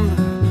remember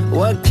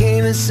what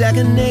came as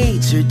second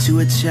nature to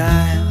a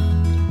child.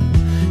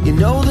 You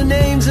know the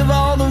names of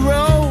all the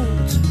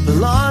roads. The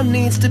lawn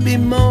needs to be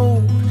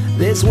mowed.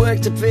 There's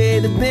work to pay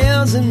the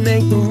bills and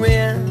make the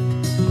rent.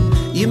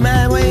 You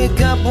might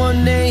wake up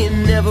one day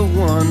and never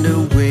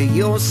wonder where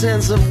your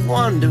sense of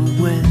wonder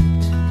went.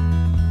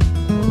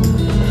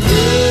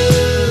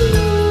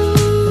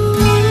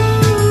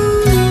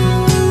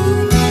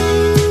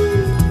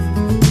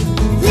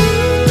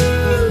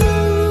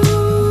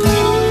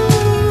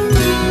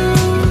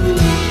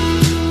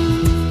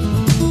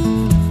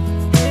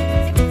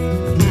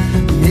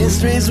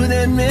 Mysteries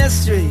within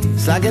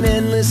mysteries, like an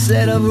endless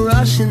set of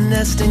Russian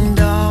nesting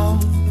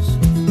dolls.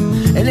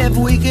 And if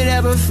we could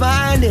ever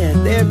find it,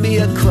 there'd be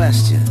a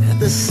question at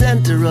the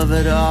center of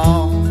it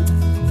all.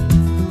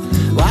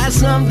 Why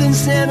something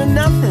said or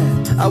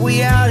nothing? Are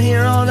we out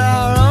here on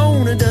our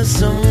own, or does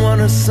someone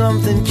or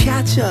something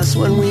catch us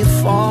when we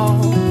fall?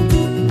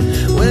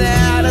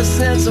 Without a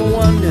sense of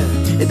wonder,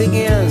 it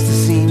begins to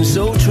seem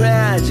so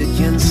tragic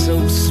and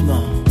so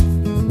small.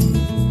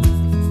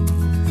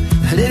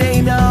 And it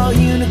ain't all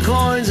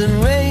unicorns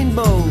and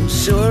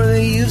rainbows.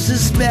 Surely you've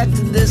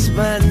suspected this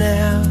by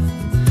now.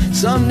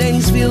 Some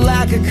days feel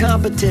like a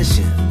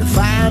competition to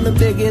find the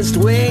biggest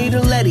way to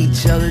let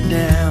each other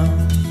down.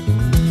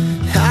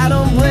 I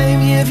don't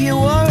blame you if you're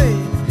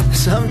worried.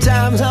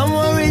 Sometimes I'm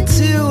worried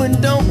too and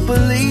don't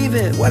believe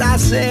it. What I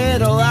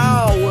said will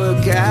all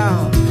work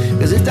out,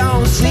 'cause it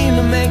don't seem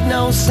to make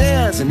no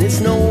sense. And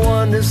it's no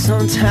wonder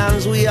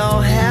sometimes we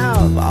all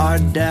have our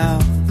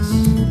doubts.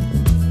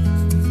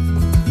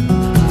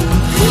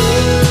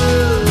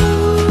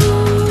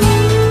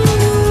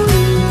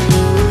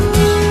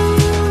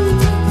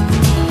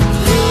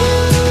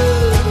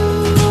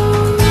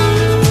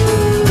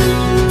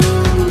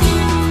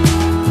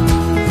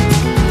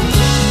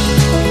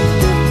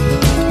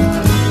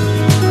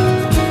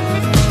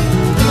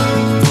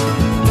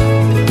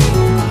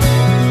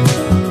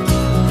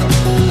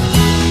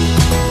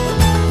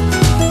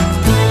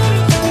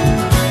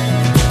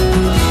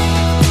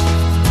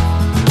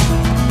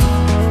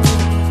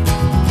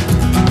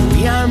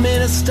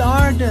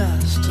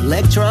 Stardust,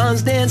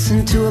 electrons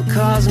dancing to a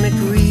cosmic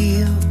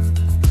reel.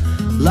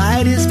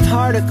 Light is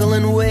particle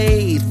and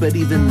wave, but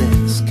even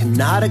this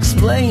cannot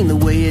explain the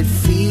way it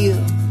feels.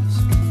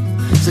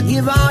 So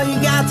give all you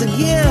got to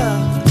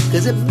give,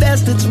 'cause at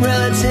best it's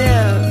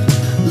relative.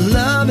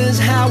 Love is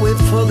how we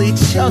pull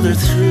each other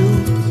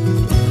through.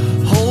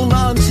 Hold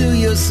on to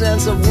your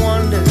sense of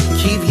wonder.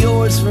 Keep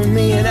yours for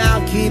me and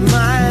I'll keep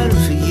mine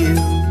for you.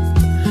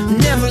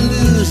 Never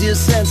lose your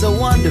sense of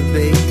wonder,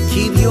 babe.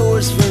 Keep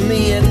yours for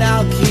me and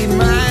I'll keep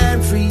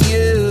mine for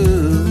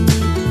you.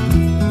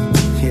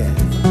 Yeah.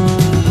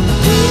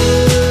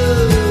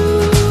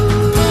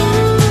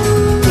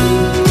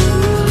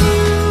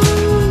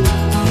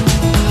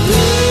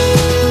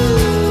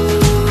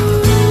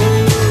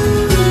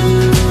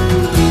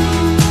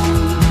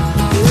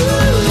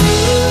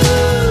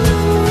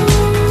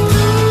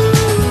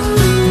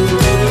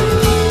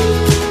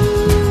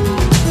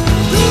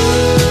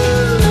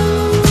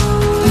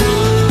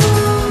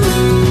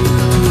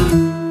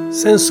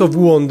 Sense of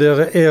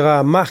Wonder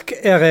era Mark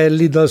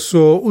Erelli dal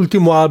suo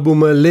ultimo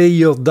album Lay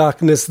Your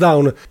Darkness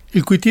Down,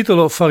 il cui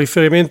titolo fa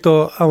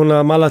riferimento a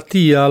una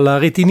malattia, la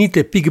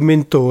retinite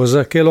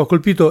pigmentosa, che lo ha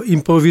colpito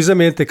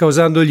improvvisamente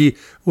causandogli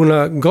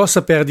una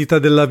grossa perdita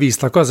della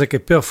vista, cosa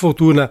che per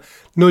fortuna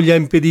non gli ha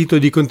impedito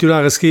di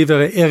continuare a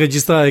scrivere e a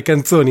registrare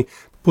canzoni.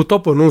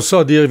 Purtroppo non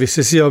so dirvi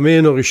se sia o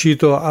meno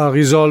riuscito a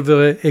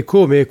risolvere e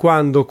come e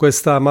quando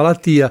questa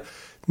malattia.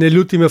 Nelle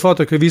ultime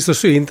foto che ho visto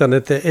su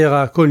internet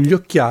era con gli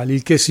occhiali,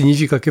 il che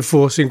significa che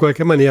forse in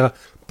qualche maniera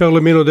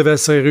perlomeno deve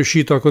essere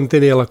riuscito a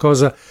contenerla,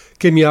 cosa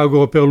che mi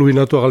auguro per lui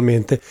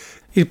naturalmente.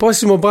 Il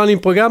prossimo brano in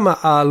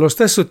programma ha lo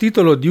stesso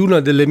titolo di una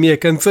delle mie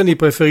canzoni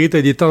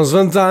preferite di Townes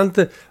Van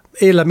Zandt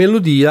e la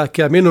melodia,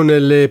 che almeno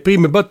nelle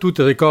prime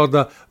battute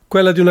ricorda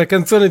quella di una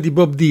canzone di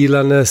Bob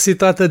Dylan. Si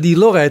tratta di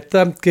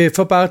Loretta, che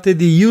fa parte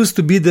di Used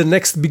to Be the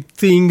Next Big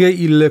Thing,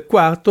 il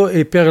quarto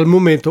e per il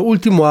momento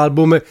ultimo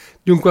album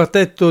di un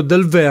quartetto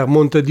del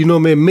Vermont di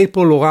nome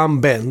Maple Run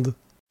Band.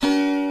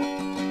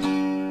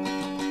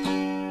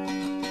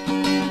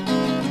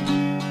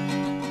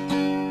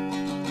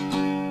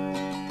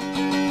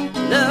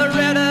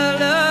 Loretta,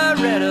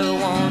 Loretta,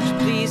 won't you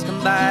please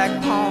come back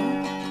home?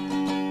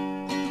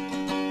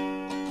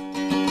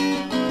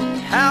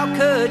 How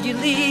could you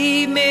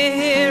leave me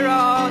here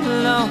all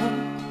alone?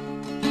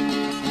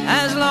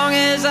 As long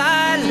as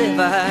I live,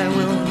 I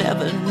will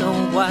never know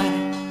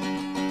why.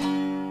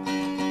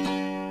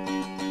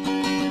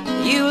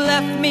 You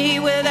left me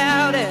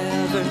without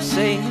ever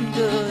saying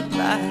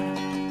goodbye.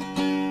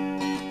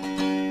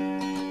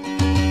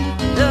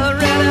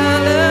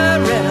 Loretta,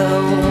 Loretta,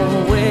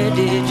 where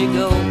did you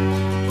go?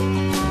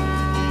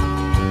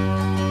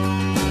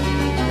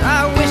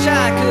 I wish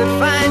I could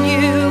find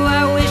you,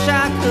 I wish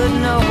I could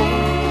know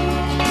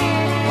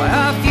why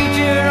our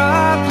future,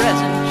 our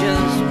present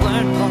just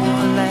weren't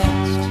gonna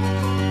last.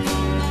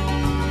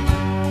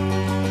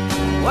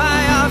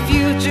 Why our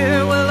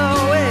future will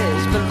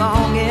always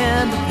belong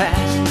in the past.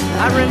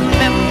 I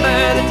remember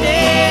the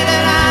day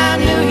that I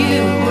knew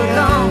you were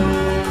gone.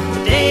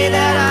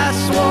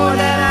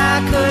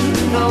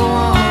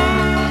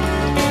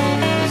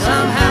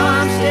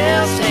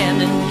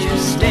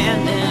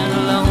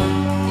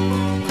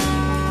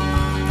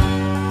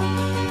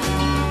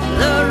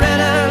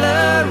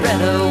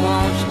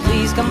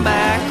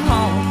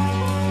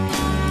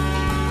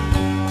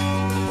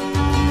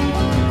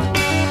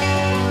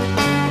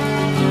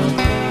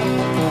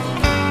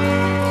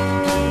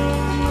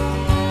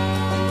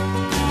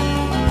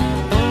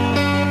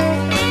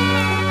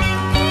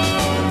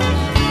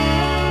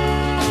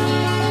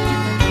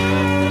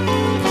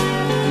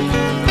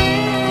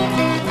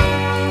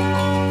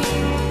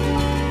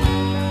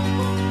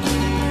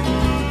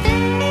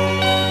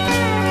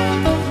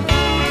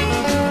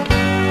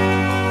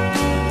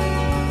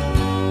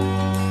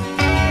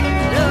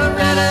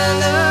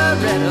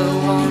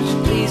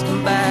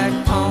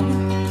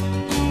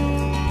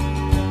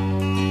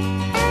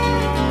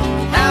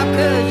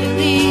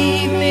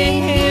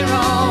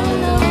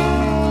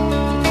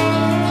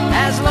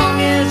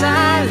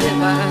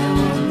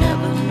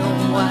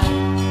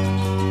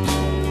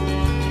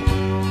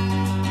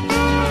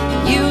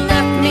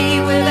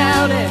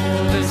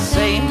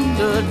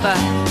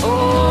 fight.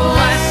 Oh,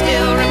 I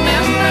still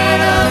remember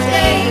those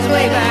days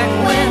way back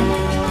when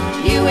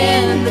you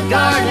in the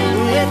garden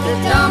with the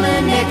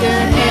Dominica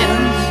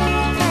hens.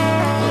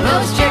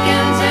 Those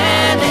chickens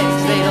and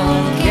eggs, they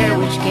don't care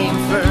which came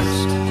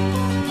first.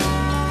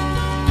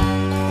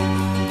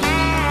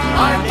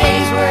 Our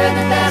days were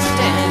the best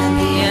and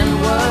the end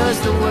was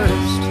the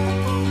worst.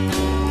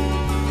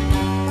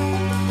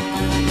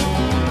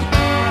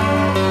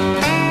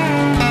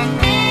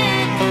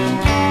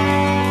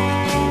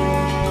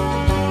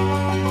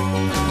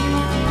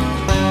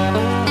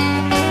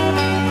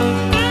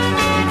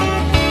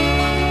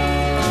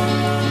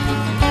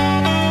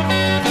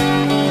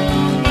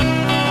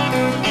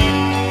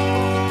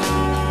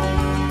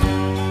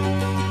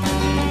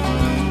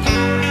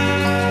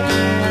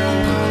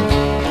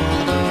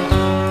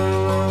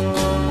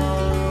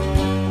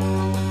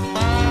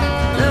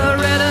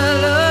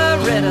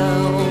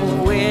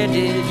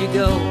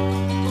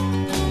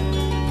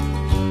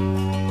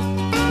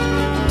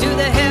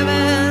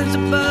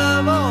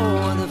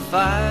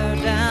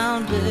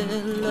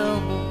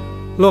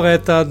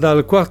 Loretta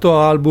dal quarto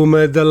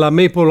album della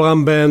Maple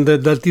Run Band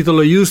dal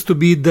titolo Used to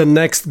Be the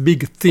Next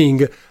Big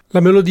Thing.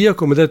 La melodia,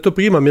 come detto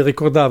prima, mi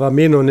ricordava,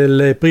 meno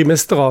nelle prime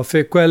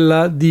strofe,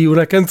 quella di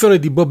una canzone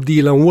di Bob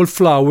Dylan,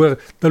 Wallflower,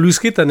 da lui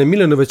scritta nel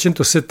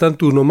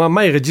 1971, ma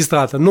mai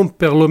registrata, non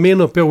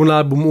perlomeno per un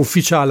album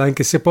ufficiale,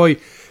 anche se poi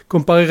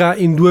comparirà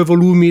in 2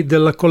 volumi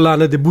della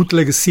collana The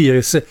Bootleg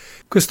Series.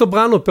 Questo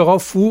brano però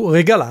fu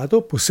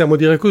regalato, possiamo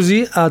dire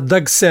così, a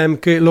Doug Sam,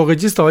 che lo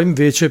registrò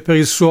invece per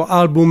il suo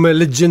album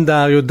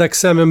leggendario Doug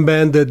Sam and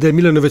Band del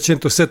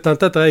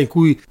 1973, in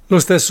cui lo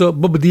stesso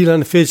Bob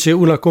Dylan fece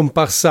una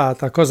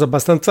comparsata, cosa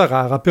abbastanza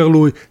rara per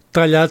lui.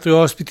 Tra gli altri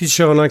ospiti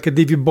c'erano anche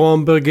David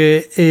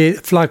Bromberg e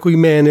Flaco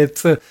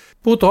Jimenez.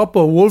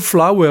 Purtroppo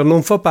Wallflower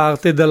non fa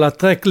parte della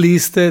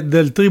tracklist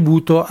del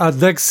tributo a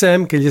Doug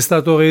Sam che gli è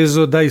stato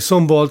reso dai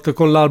Son Volt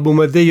con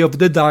l'album Day of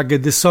the Doug e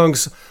The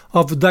Songs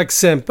of Doug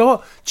Sam,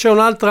 però c'è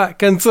un'altra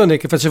canzone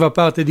che faceva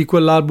parte di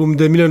quell'album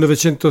del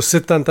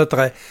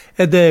 1973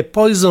 ed è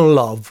Poison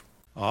Love.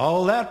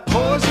 All that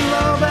poison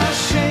love has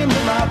shamed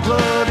my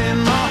blood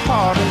in my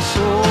heart and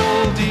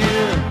soul,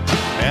 dear.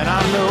 And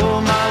I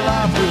know my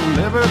life will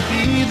never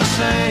be the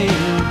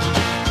same.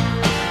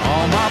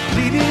 All my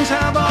pleadings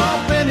have all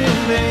been in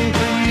vain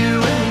for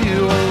you and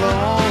you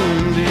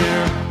alone,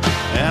 dear.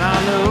 And I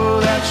know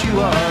that you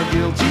are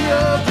guilty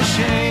of the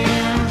shame.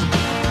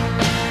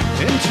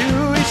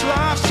 Into each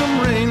life some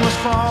rain must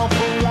fall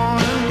for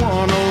one and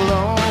one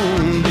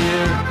alone,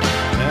 dear.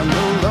 And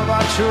the love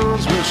I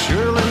chose was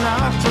surely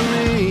not for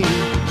me.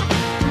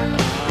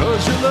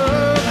 'Cause your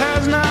love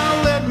has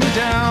now let me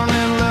down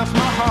and left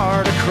my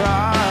heart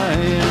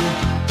a-crying.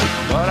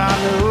 But I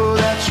know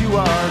that you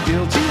are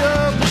guilty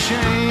of the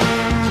shame.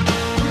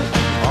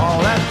 All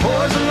that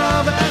poison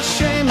love has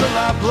shamed the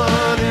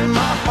lifeblood in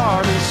my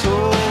heart and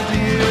soul,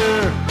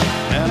 dear.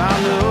 And I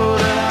know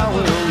that I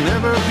will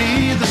never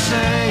be the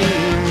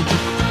same.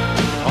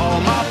 All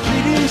my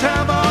pleadings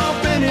have all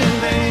been in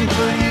vain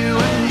for you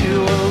and you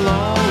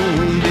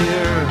alone,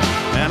 dear.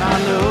 And I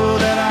know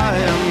that I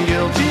am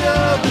guilty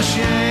of the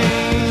shame.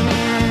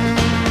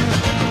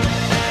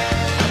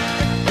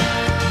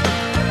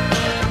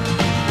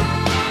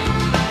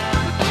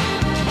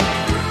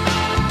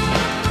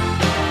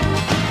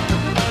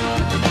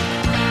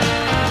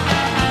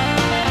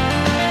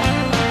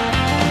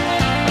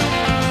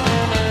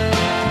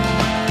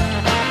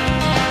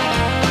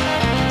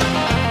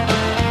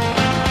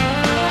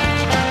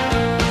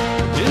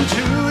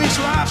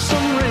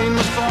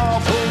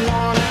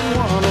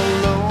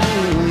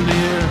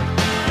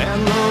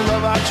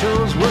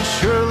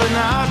 Surely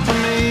not for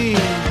me.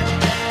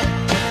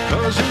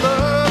 'Cause your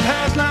love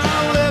has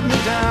now let me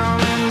down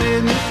and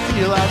made me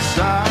feel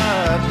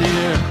outside,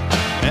 dear.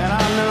 And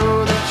I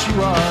know that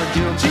you are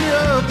guilty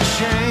of the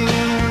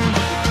shame.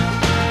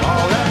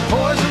 All that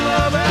poison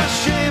love has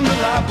shamed the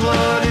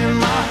lifeblood in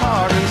my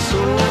heart and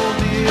soul,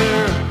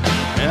 dear.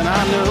 And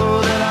I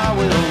know that I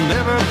will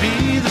never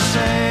be the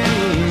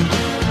same.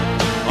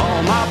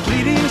 All my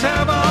pleadings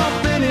have all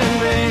been in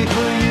vain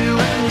for you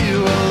and you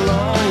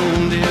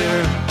alone, dear.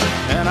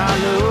 And I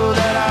know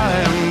that I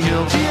am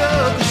guilty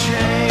of the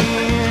shame.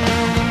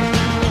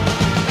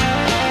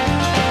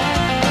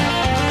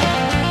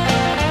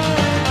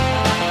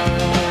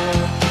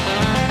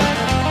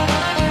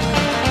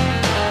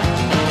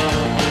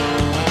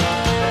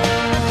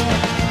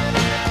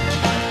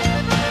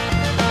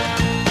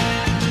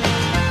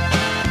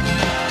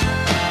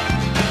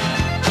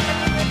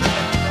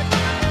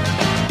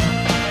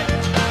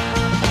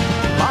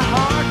 My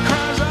heart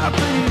cries out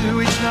for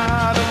you each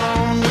night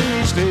alone when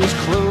each day's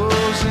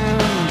closing.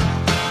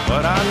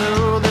 But I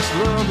know this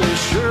love is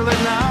surely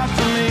not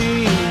for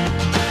me.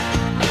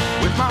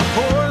 With my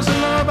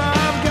poison love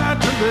I've got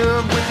to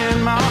live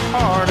within my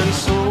heart and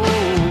soul,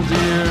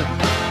 dear.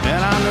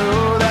 And I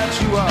know that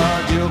you are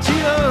guilty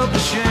of the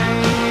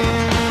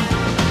shame.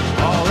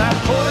 All that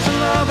poison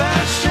love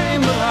has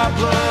shamed the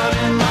lifeblood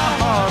in my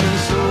heart and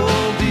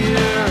soul,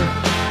 dear.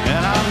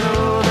 And I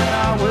know that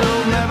I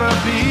will never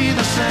be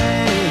the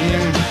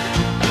same.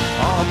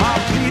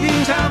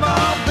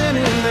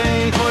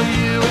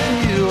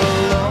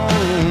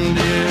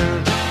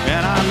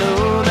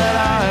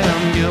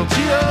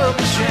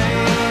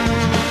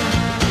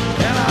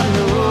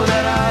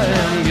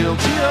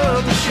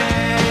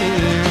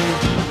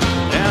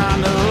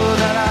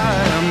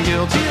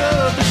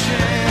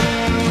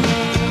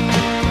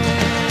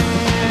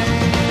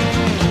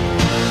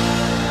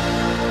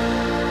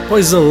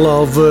 Poison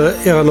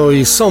Love erano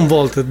i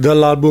Sonvolt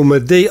dall'album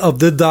Day of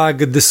the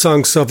Dog, The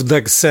Songs of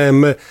Doug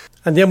Sam.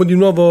 Andiamo di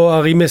nuovo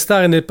a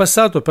rimestare nel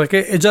passato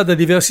perché è già da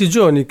diversi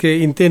giorni che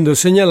intendo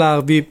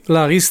segnalarvi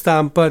la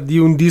ristampa di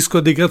un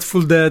disco dei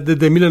Grateful Dead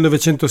del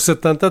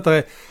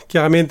 1973,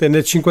 chiaramente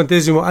nel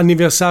 50°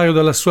 anniversario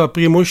della sua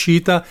prima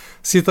uscita.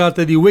 Si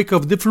tratta di Wake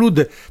of the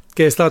Flood,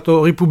 che è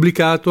stato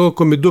ripubblicato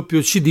come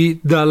doppio CD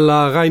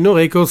dalla Rhino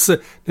Records.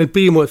 Nel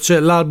primo c'è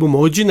l'album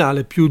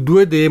originale più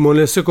 2 demo,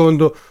 nel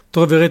secondo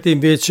troverete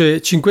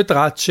invece 5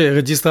 tracce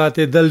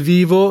registrate dal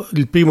vivo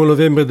il 1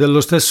 novembre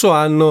dello stesso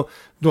anno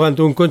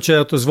durante un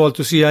concerto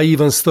svoltosi a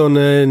Evanston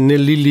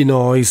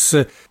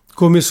nell'Illinois.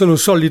 Come sono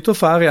solito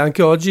fare,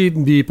 anche oggi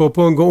vi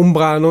propongo un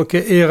brano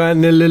che era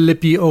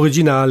nell'LP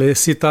originale.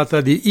 Si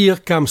tratta di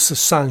Here Comes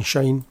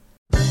Sunshine.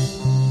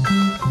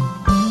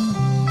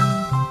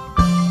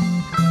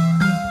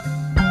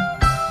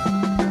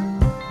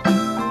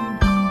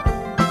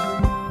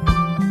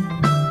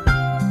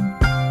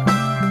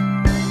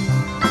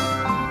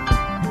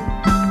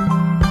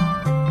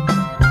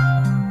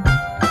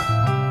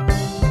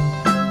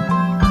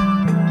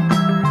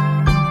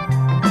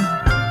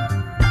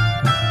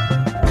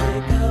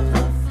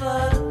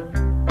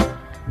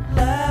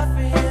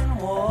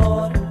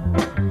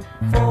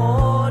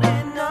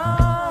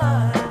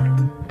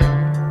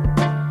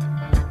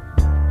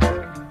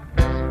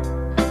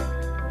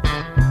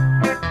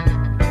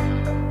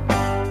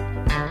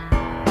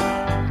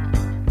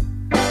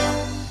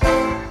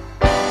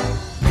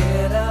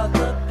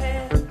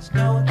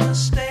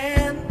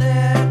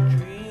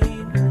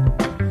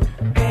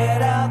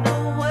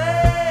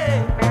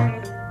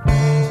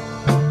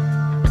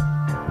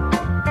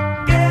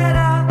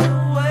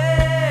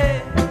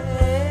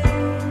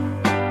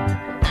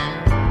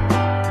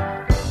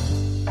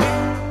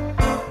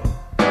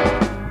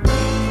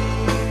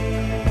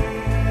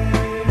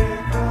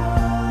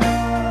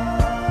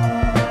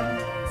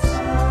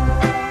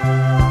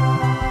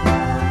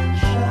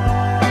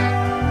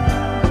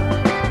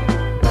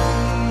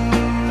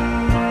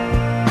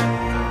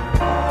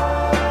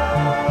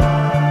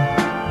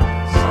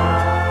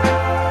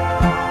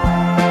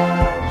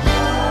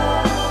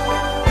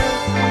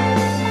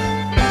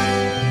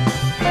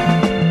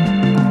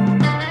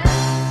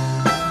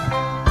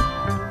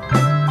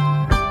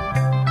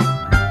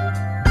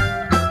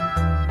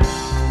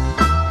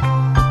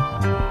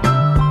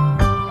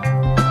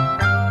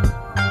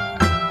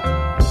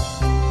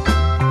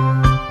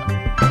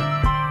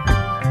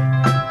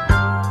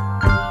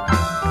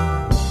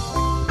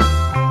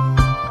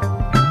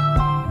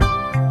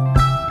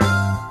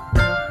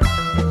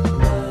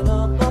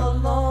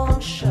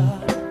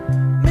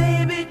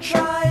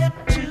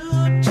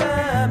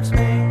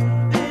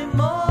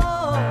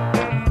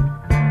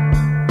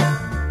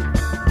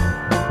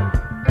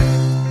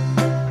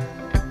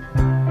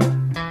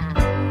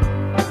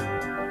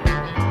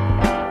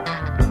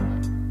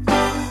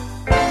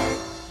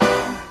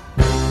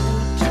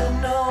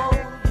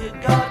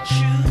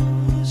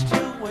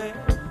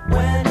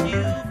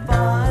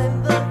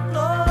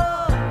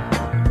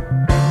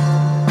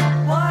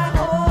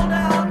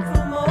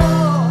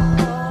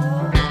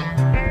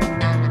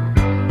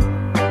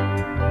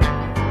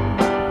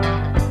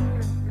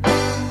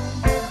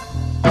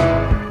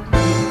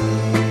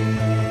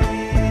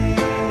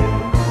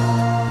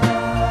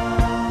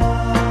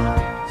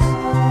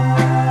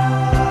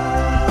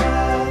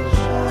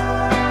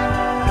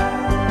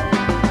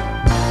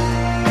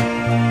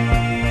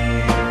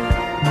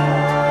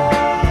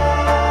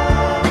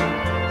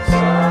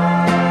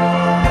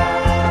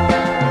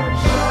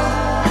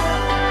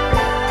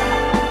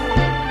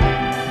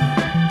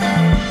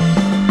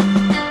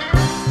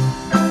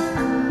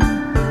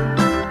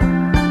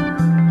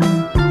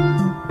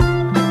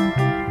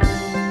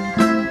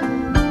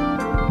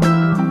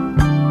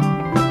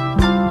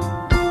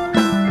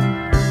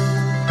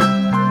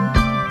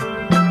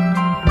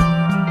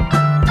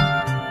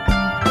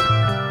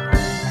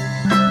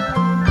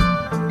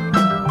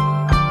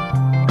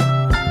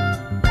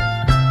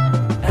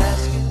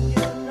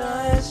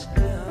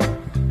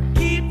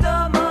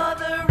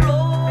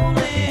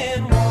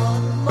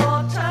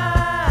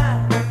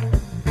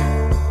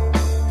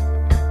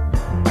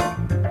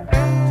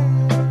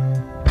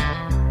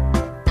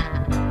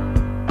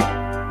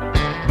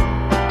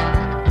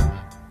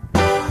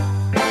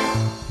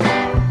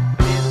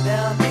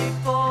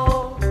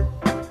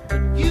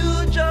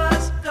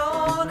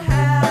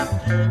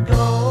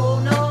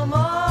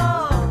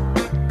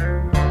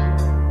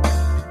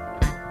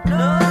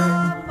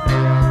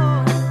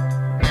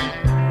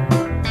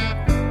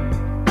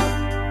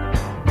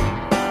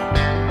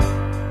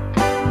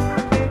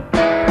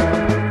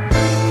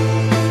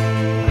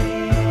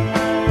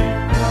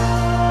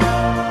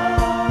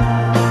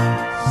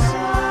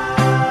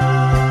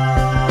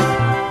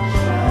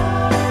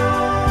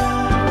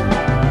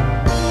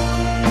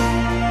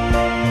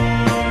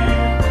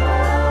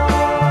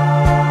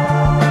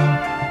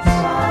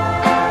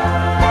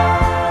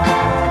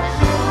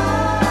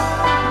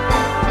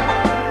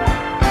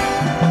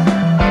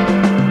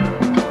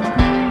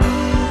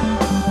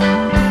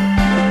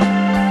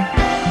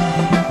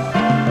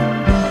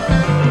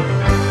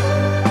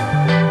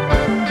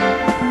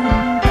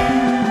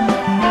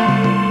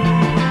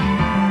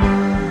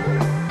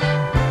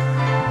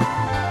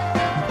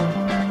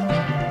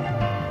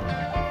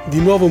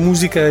 nuovo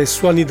musica e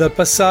suoni dal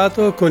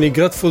passato con i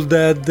Grateful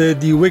Dead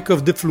di Wake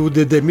of the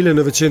Flood del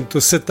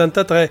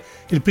 1973,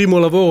 il primo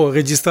lavoro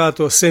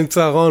registrato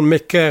senza Ron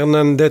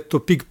McKernan,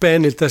 detto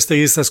Pigpen, il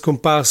tastierista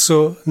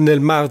scomparso nel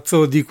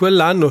marzo di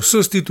quell'anno,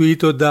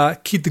 sostituito da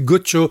Kit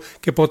Gotcho,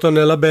 che portò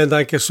nella band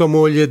anche sua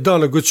moglie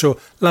Donna Gotcho,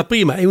 la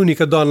prima e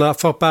unica donna a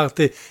far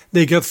parte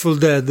dei Grateful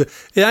Dead,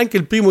 e anche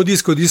il primo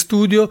disco di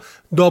studio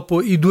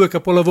dopo i due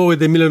capolavori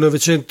del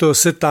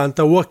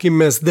 1970, Working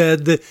Man's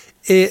Dead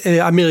e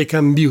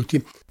American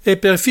Beauty. E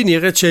per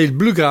finire c'è il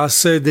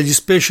bluegrass degli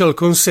Special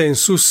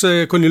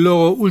Consensus con il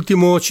loro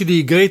ultimo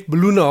CD Great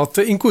Blue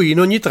North, in cui in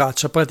ogni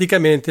traccia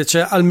praticamente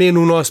c'è almeno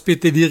un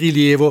ospite di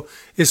rilievo,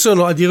 e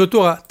sono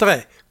addirittura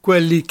 3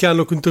 quelli che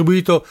hanno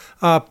contribuito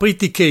a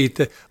Pretty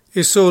Kate,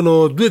 e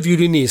sono 2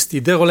 violinisti,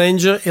 Daryl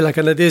Anger e la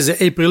canadese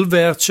April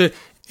Verche,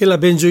 e la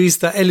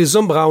banjoista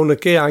Alison Brown,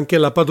 che è anche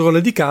la padrona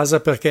di casa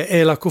perché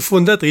è la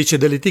cofondatrice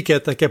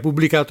dell'etichetta che ha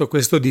pubblicato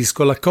questo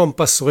disco, la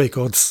Compass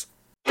Records.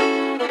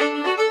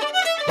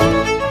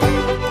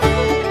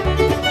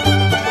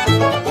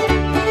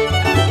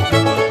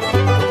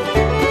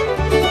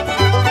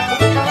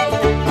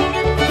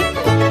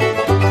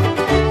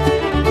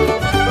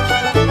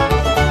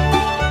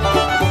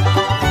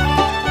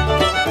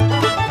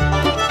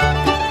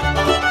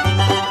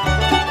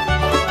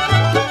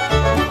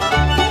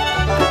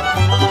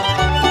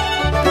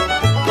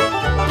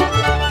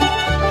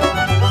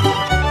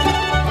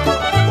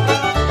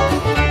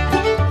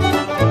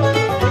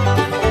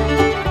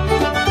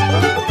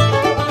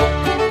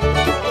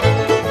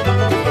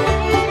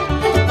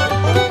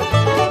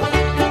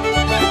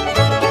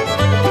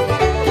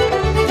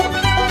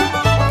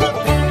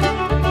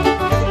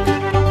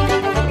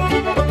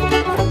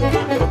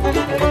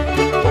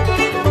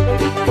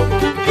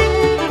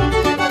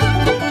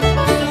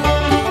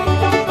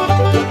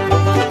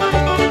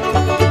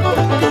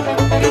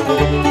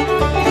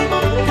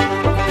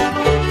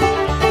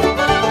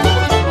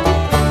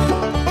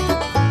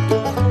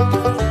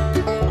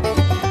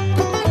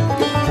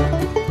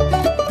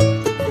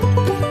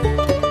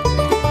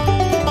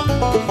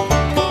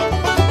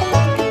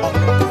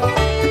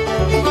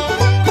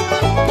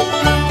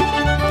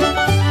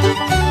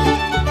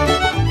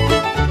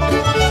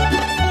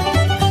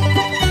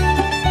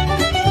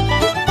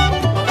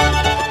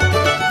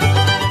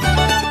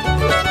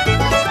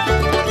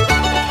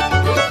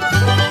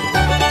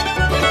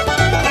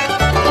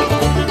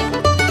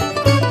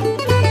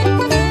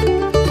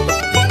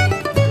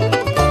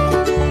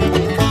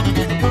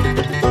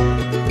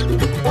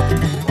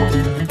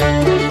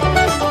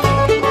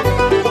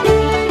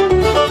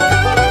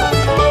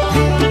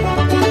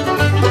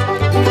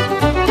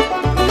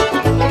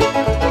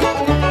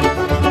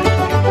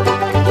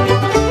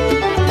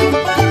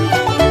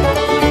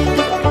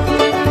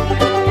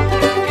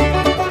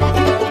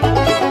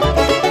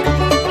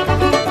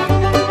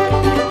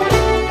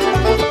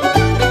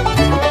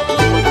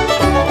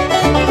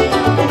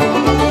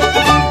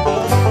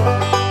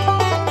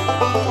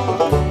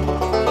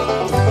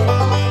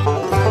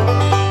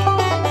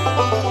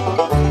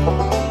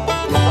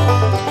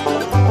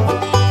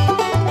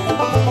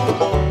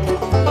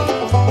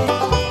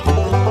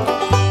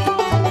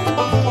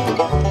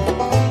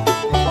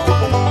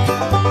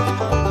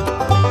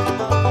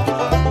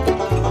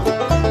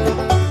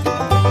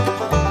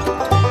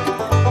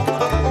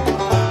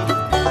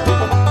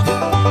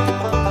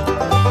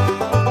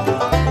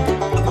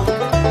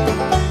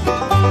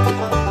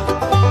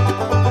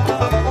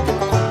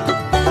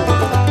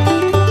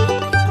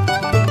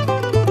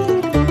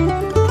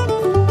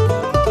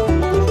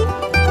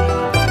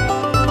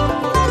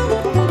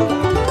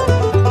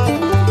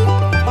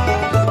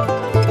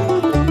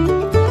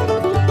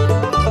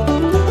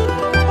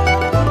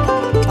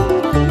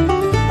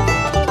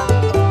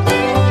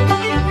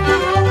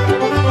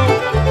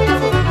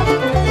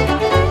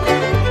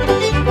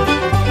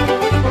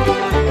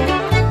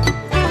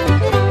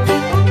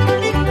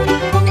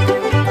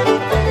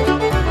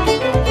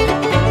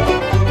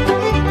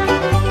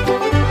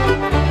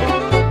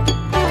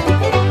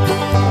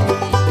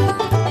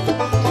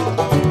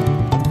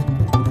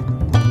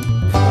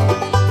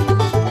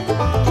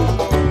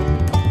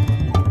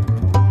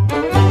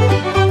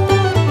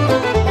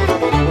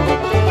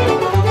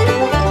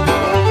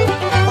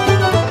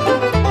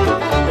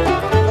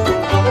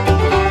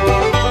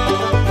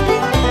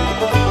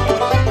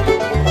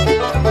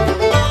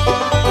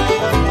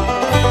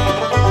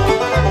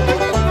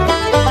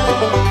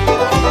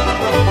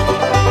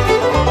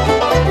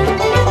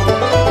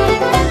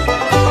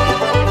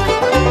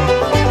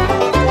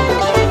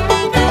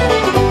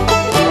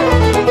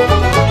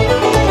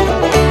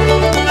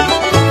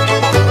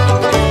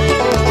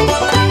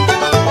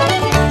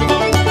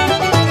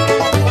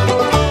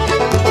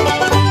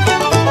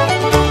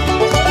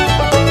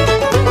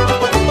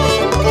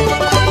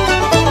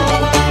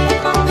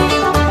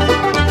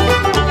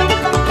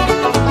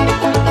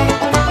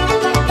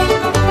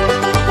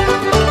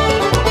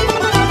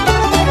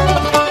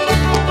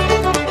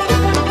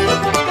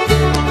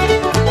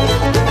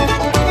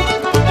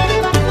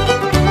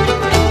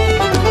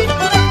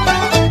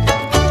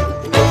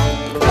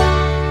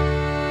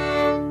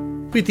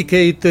 Pretty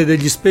Kate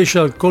degli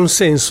Special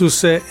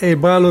Consensus è il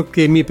brano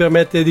che mi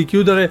permette di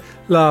chiudere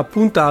la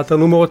puntata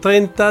numero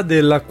 30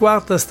 della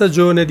quarta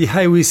stagione di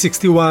Highway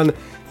 61,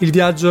 il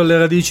viaggio alle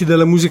radici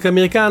della musica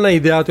americana,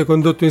 ideato e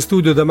condotto in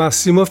studio da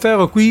Massimo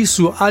Ferro, qui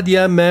su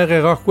ADMR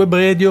Rock Web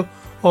Radio,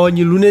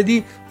 ogni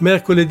lunedì,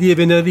 mercoledì e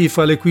venerdì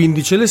fra le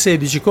 15 e le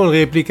 16, con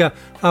replica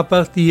a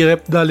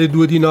partire dalle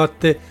 2 di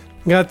notte.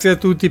 Grazie a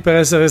tutti per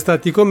essere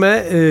stati con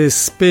me,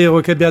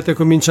 spero che abbiate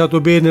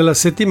cominciato bene la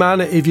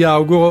settimana e vi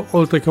auguro,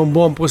 oltre che un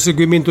buon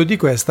proseguimento di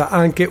questa,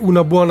 anche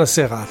una buona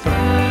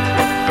serata.